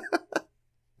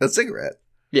 A cigarette.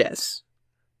 Yes.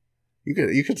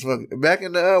 You could smoke back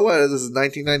in this is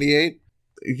 1998.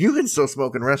 You can still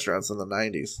smoke in restaurants in the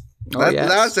 90s. Yes.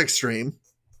 That's extreme.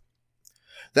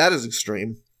 That is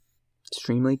extreme.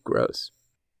 Extremely gross.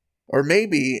 Or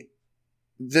maybe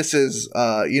this is,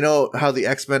 you know how the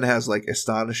X-Men has like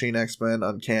Astonishing X-Men,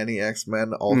 Uncanny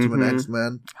X-Men, Ultimate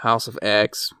X-Men? House of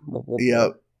X.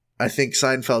 Yep. I think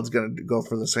Seinfeld's going to go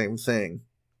for the same thing.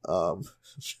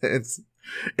 It's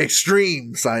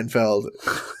extreme Seinfeld.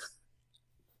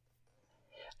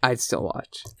 I'd still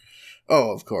watch.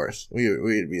 Oh, of course.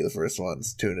 We'd be the first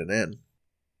ones tuning in.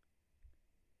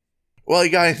 Well,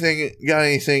 you got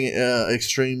anything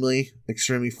extremely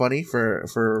funny for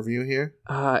a review here?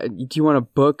 Do you want a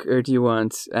book or do you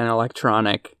want an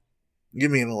electronic? Give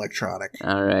me an electronic.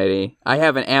 Alrighty. I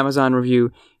have an Amazon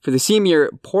review for the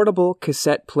Seymour portable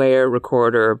cassette player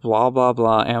recorder, blah, blah,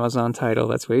 blah, Amazon title.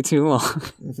 That's way too long.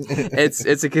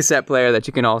 It's a cassette player that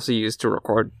you can also use to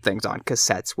record things on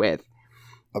cassettes with.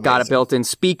 Got a Amazing. built-in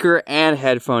speaker and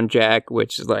headphone jack,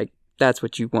 which is like, that's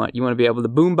what you want. You want to be able to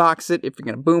boombox it if you're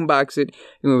going to boombox it.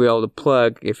 You want to be able to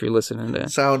plug if you're listening to it.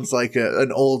 Sounds like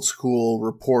an old school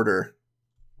reporter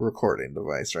recording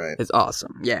device, right? It's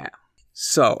awesome. Yeah.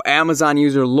 So, Amazon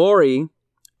user Lori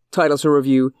titles her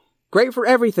review, "Great for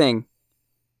everything,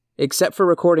 except for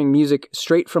recording music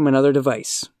straight from another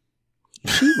device."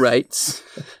 She writes,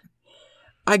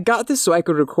 "I got this so I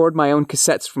could record my own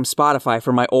cassettes from Spotify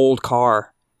for my old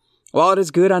car. While it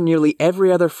is good on nearly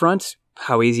every other front,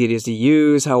 how easy it is to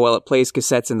use, how well it plays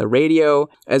cassettes in the radio,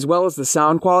 as well as the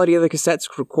sound quality of the cassettes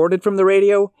recorded from the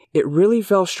radio, it really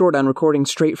fell short on recording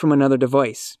straight from another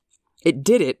device. It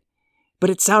did it, but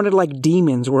it sounded like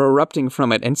demons were erupting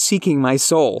from it and seeking my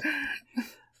soul.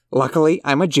 Luckily,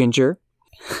 I'm a ginger."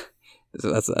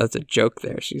 That's a joke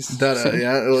there.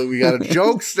 Yeah, we got a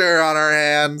jokester on our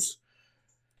hands.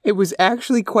 It was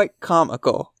actually quite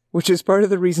comical, which is part of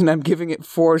the reason I'm giving it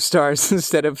 4 stars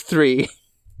instead of 3.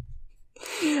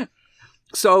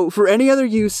 So, for any other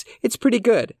use, it's pretty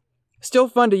good. Still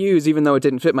fun to use even though it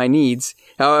didn't fit my needs.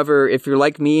 However, if you're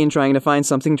like me and trying to find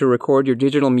something to record your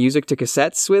digital music to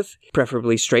cassettes with,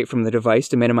 preferably straight from the device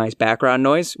to minimize background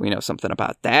noise, we know something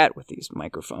about that with these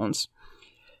microphones,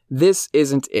 this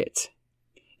isn't it.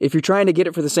 If you're trying to get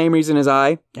it for the same reason as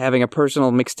I, having a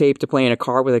personal mixtape to play in a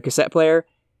car with a cassette player,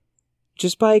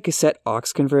 just buy a cassette aux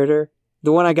converter.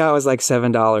 The one I got was like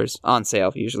 $7, on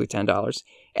sale, usually $10.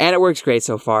 And it works great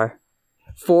so far.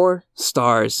 4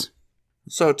 stars.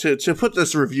 So to put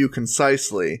this review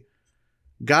concisely,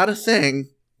 got a thing,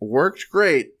 worked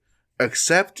great,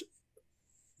 except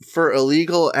for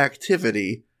illegal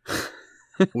activity,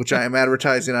 which I am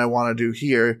advertising I want to do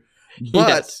here. But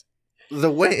Yes.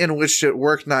 the way in which it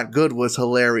worked not good was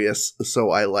hilarious, so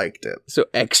I liked it. So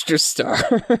extra star.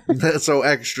 So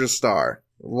extra star.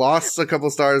 Lost a couple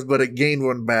stars, but it gained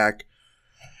one back.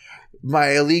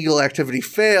 My illegal activity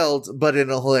failed, but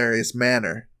in a hilarious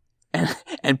manner.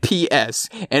 And P.S.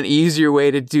 An easier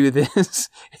way to do this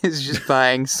is just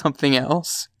buying something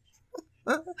else.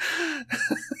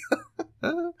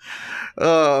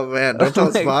 Oh man, don't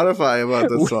tell Like, Spotify about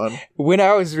this one. When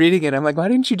I was reading it, I'm like, why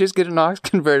didn't you just get an aux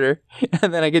converter?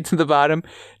 And then I get to the bottom,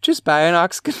 just buy an aux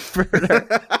converter.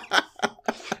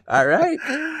 All right.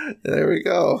 There we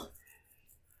go.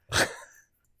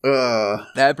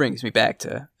 That brings me back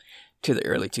to the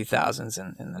early 2000s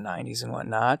and the 90s and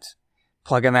whatnot.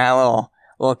 Plugging that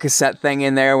little cassette thing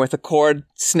in there with the cord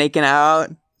snaking out.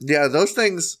 Yeah, those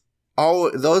things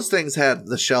had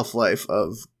the shelf life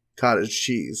of cottage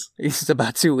cheese. It's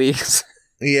about 2 weeks.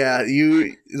 Yeah,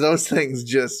 those things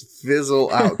just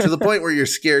fizzle out to the point where you're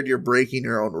scared you're breaking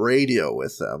your own radio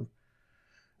with them.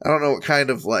 I don't know what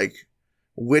kind of like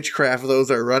witchcraft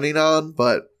those are running on,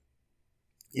 but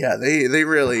yeah, they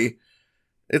really.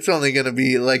 It's only going to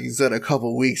be, like you said, a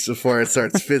couple weeks before it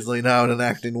starts fizzling out and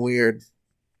acting weird.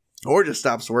 Or just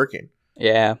stops working.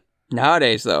 Yeah.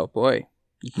 Nowadays, though, boy,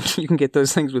 you can get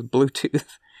those things with Bluetooth.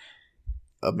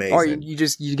 Amazing. Or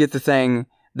you get the thing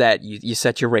that you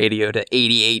set your radio to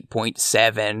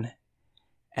 88.7,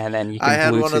 and then you can I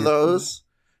had Bluetooth. one of those,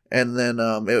 and then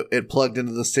it plugged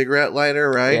into the cigarette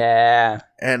lighter, right? Yeah.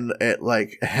 And it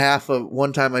like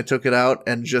one time I took it out,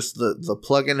 and just the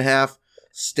plug-in half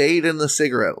stayed in the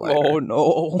cigarette lighter. Oh,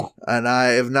 no. And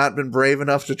I have not been brave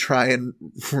enough to try and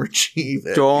retrieve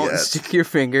it. Don't yet. stick your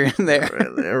finger in there.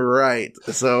 Right.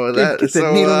 So Get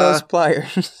the needle nose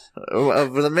pliers.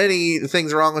 Of the many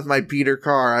things wrong with my beater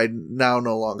car, I now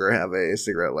no longer have a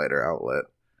cigarette lighter outlet.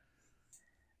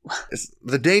 It's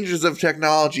the dangers of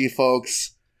technology,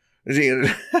 folks.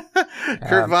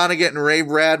 Kurt Vonnegut and Ray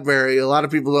Bradbury. A lot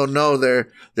of people don't know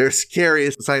their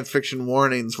scariest science fiction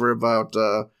warnings were about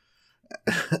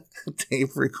tape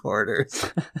recorders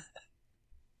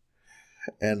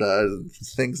and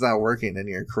things not working in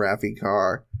your crappy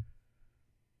car.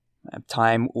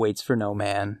 Time waits for no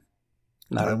man.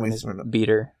 Not Time even waits his for no-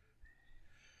 beater.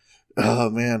 Oh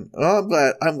man! Oh,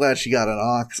 I'm glad she got an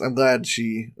aux. I'm glad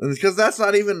because that's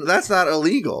not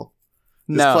illegal.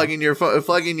 Just No. plugging your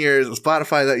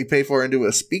Spotify that you pay for into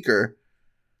a speaker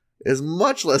is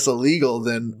much less illegal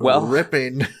than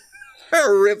ripping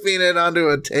it onto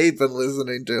a tape and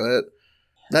listening to it.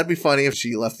 That'd be funny if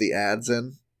she left the ads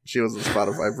in. She was on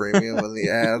Spotify Premium and the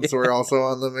ads were also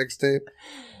on the mixtape.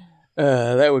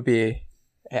 That would be.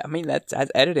 I mean, that's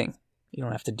editing. You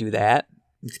don't have to do that.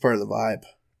 It's part of the vibe.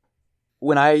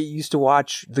 When I used to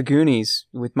watch The Goonies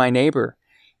with my neighbor,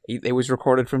 it was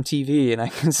recorded from TV, and I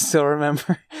can still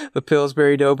remember the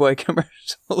Pillsbury Doughboy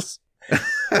commercials.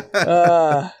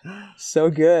 So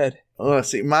good. Oh,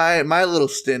 see, my little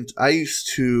stint, I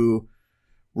used to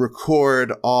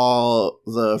record all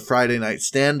the Friday night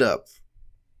stand-up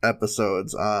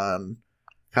episodes on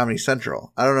Comedy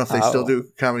Central. I don't know if they still do.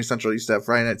 Comedy Central used to have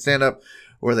Friday night stand-up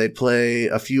where they'd play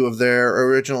a few of their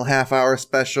original half-hour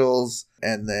specials,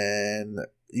 and then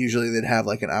usually they'd have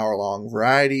like an hour-long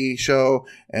variety show,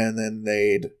 and then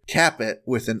they'd cap it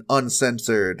with an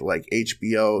uncensored, like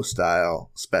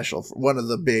HBO-style special. One of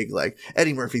the big, like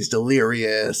Eddie Murphy's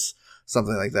Delirious,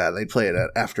 something like that. And they'd play it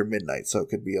at after midnight so it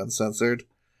could be uncensored.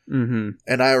 Mm-hmm.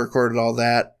 And I recorded all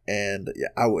that, and yeah,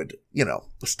 I would,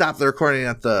 stop the recording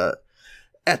at the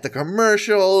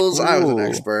commercials. Ooh. I was an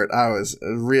expert. I was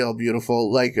real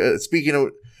beautiful. Like,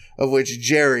 speaking of which,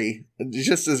 Jerry,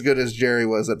 just as good as Jerry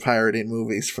was at pirating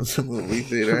movies from the movie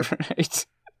theater. Right.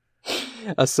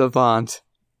 A savant.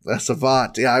 A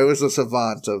savant. Yeah, I was a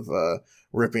savant of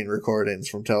ripping recordings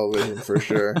from television for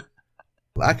sure.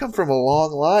 I come from a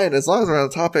long line. As long as we're on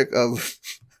the topic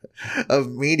of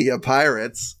media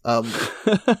pirates,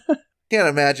 can't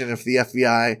imagine if the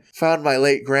FBI found my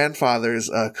late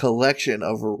grandfather's collection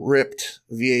of ripped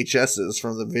VHSs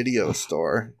from the video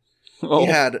store. Oh. He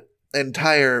had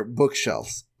entire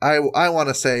bookshelves. I want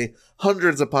to say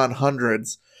hundreds upon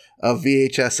hundreds of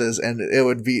VHSs, and it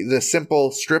would be the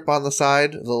simple strip on the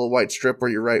side, the little white strip where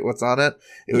you write what's on it.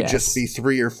 It would just be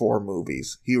 3 or 4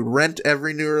 movies. He would rent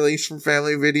every new release from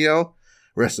Family Video.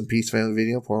 Rest in peace, Family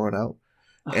Video. Pour one out.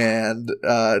 And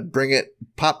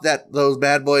pop those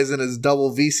bad boys in his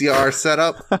double VCR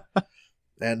setup,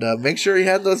 and make sure he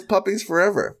had those puppies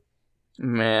forever.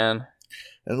 Man.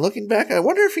 And looking back, I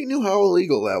wonder if he knew how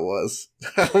illegal that was.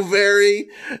 How very,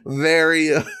 very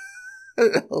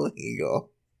illegal.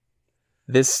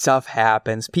 This stuff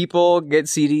happens. People get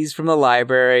CDs from the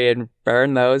library and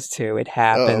burn those too. It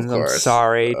happens. I'm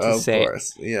sorry to say. Of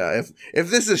course. Yeah.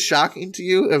 If this is shocking to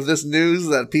you, if this news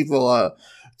that people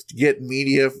get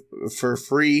media for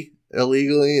free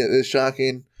illegally is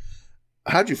shocking,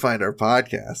 how'd you find our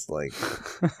podcast? Like,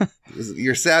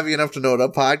 you're savvy enough to know what a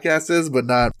podcast is, but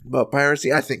not about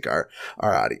piracy. I think our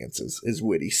audience is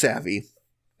witty, savvy.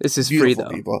 This is beautiful free, though.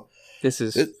 People. This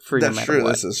is free. That's no matter true. What.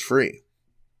 This is free.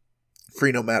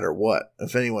 Free no matter what.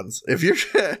 If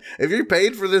you're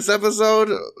paid for this episode,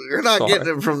 you're not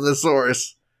getting it from the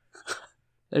source.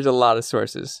 There's a lot of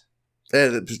sources.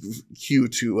 And cue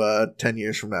to 10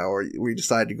 years from now, where we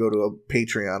decide to go to a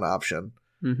Patreon option,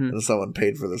 and someone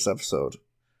paid for this episode.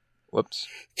 Whoops.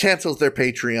 Cancels their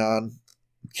Patreon,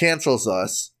 cancels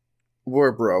us.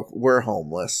 We're broke. We're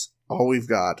homeless. All we've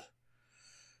got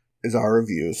is our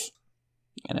reviews.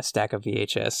 And a stack of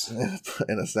VHS.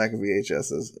 And a stack of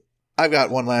VHSs. I've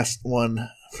got one last one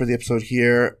for the episode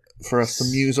here for us to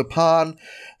muse upon.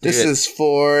 This is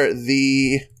for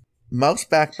the Mouse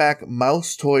Backpack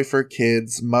Mouse Toy for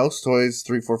Kids. Mouse Toys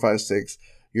 3, 4, 5,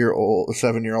 6-year-old,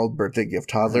 7-year-old birthday gift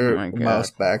toddler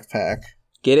mouse backpack.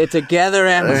 Get it together,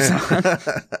 Amazon.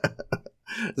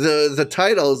 The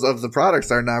titles of the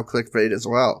products are now clickbait as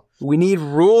well. We need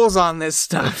rules on this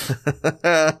stuff.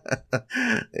 Yeah,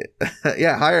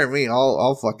 hire me.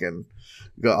 I'll fucking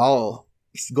go. I'll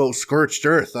go scorched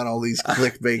earth on all these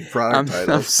clickbait product titles.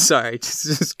 I'm sorry.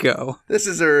 Just go. This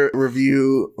is a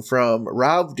review from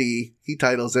Rob D. He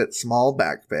titles it Small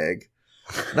Back Bag.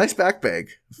 Nice back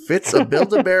bag. Fits a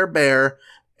Build-A-Bear bear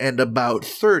and about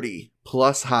 30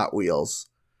 plus Hot Wheels.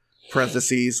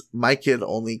 Parentheses, my kid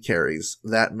only carries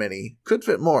that many. Could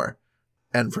fit more.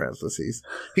 End parentheses.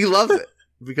 He loves it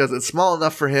because it's small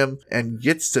enough for him and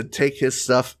gets to take his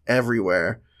stuff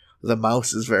everywhere. The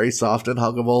mouse is very soft and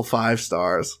huggable. 5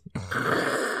 stars.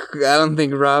 I don't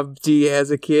think Rob D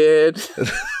has a kid.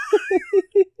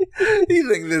 You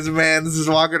think this man's just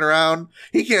walking around?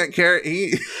 He can't carry.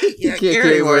 He can't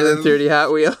carry more than 30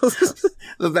 Hot Wheels.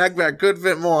 The backpack could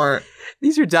fit more.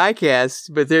 These are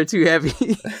die-cast, but they're too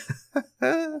heavy.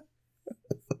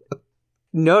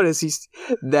 Notice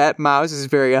that mouse is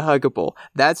very huggable.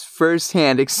 That's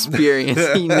first-hand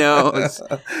experience. He knows.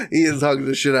 He has hugged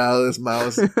the shit out of this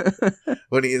mouse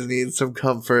when he needs some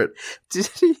comfort. Did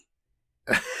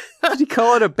he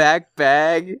call it a back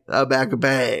bag? A back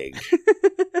bag.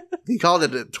 He called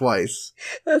it twice.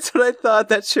 That's what I thought.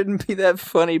 That shouldn't be that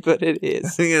funny, but it is. I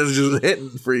think it's just hitting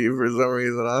for you for some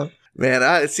reason, huh? Man,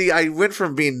 I went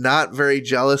from being not very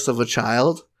jealous of a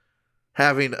child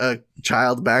having a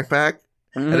child backpack,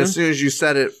 and as soon as you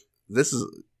said it, this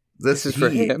is for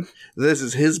him. This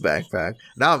is his backpack.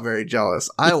 Now I'm very jealous.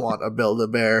 I want a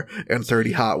Build-A-Bear and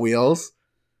 30 Hot Wheels.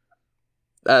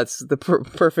 That's the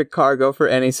perfect cargo for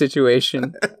any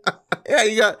situation.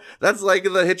 Yeah, that's like the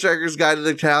Hitchhiker's Guide to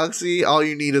the Galaxy. All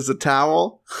you need is a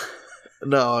towel.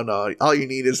 No. All you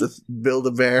need is a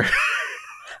Build-A-Bear.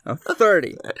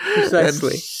 30.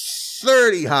 Precisely. And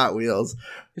 30 Hot Wheels.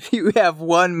 If you have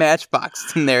one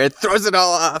matchbox in there, it throws it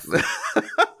all off.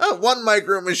 One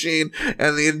micro machine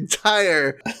and the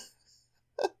entire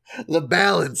the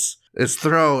balance is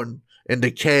thrown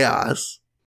into chaos.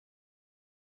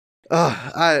 We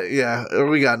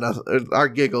got nothing. Our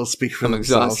giggles speak for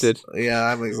themselves. Exhausted. Yeah,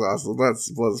 I'm exhausted. Let's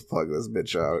plug this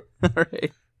bitch out. All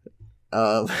right.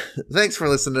 Thanks for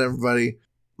listening, everybody.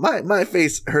 My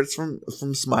face hurts from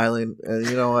smiling, and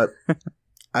you know what?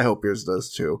 I hope yours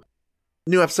does too.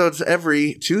 New episodes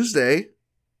every Tuesday.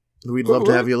 We'd love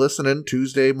to have you listening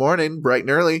Tuesday morning, bright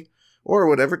and early, or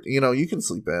whatever. You can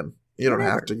sleep in. You don't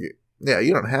have to.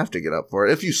 You don't have to get up for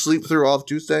it. If you sleep through all of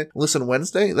Tuesday, listen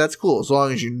Wednesday, that's cool. As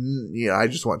long as I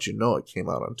just want you to know it came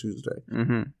out on Tuesday.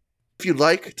 Mm-hmm. If you'd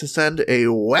like to send a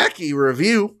wacky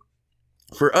review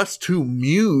for us to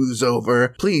muse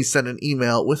over, please send an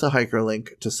email with a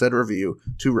hyperlink to said review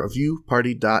to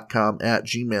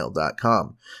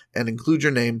reviewparty.com@gmail.com and include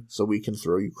your name so we can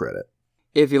throw you credit.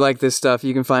 If you like this stuff,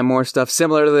 you can find more stuff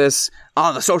similar to this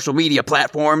on the social media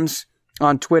platforms.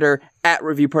 On Twitter,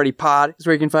 @ReviewPartyPod is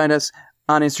where you can find us.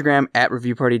 On Instagram,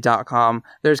 @ReviewParty.com.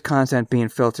 There's content being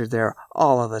filtered there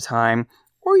all of the time.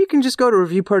 Or you can just go to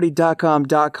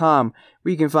ReviewParty.com,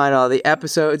 where you can find all the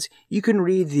episodes. You can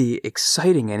read the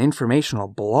exciting and informational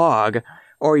blog.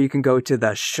 Or you can go to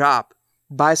the shop,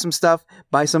 buy some stuff,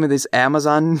 buy some of this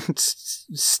Amazon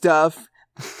stuff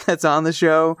that's on the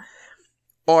show.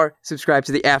 Or subscribe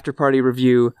to the After Party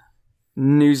Review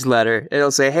newsletter.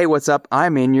 It'll say, "Hey, what's up?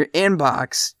 I'm in your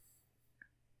inbox."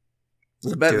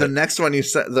 The next one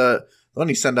the one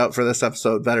you send out for this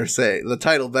episode better say, the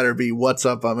title better be "What's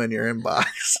up? I'm in your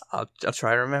inbox." I'll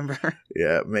try to remember.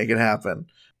 Yeah, make it happen.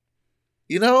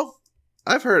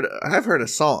 I've heard a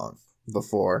song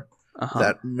before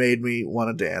that made me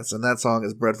want to dance, and that song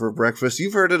is "Bread for Breakfast."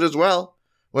 You've heard it as well,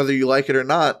 whether you like it or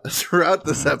not, throughout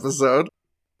this episode.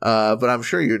 But I'm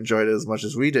sure you enjoyed it as much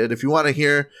as we did. If you want to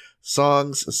hear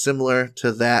songs similar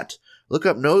to that, look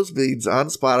up Nosebleeds on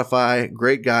Spotify.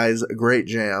 Great guys, great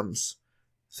jams.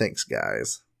 Thanks,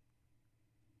 guys.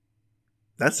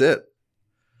 That's it.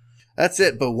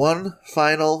 But one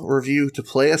final review to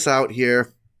play us out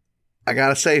here. I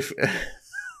gotta say,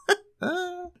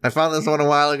 I found this one a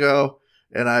while ago,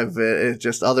 and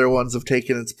just other ones have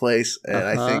taken its place, and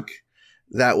I think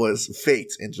that was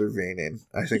fate intervening.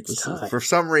 I think for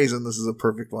some reason, this is a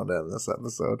perfect one to end this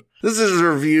episode. This is a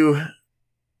review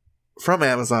from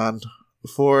Amazon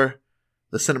for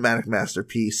the cinematic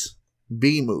masterpiece,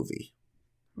 B-Movie.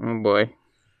 Oh, boy.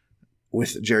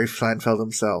 With Jerry Seinfeld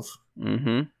himself.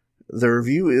 Mm-hmm. The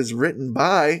review is written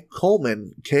by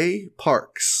Coleman K.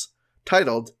 Parks,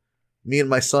 titled, "Me and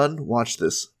my son watch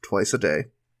this twice a day."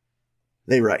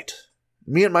 They write,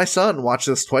 "Me and my son watch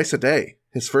this twice a day.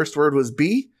 His first word was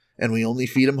B, and we only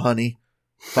feed him honey.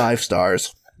 5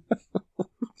 stars.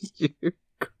 You're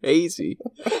crazy.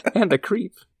 And a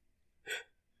creep.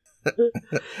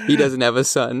 He doesn't have a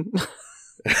son.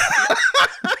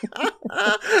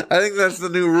 I think that's the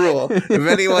new rule. If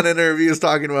anyone in a review is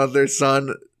talking about their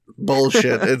son,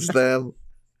 bullshit, it's them.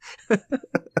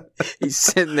 He's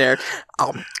sitting there.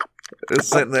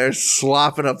 Sitting there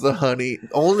slopping up the honey,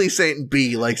 only saying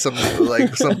B like some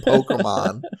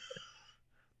Pokemon.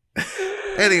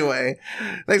 Anyway,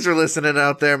 thanks for listening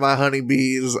out there, my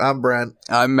honeybees. I'm Brent.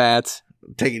 I'm Matt.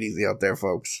 Take it easy out there,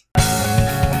 folks.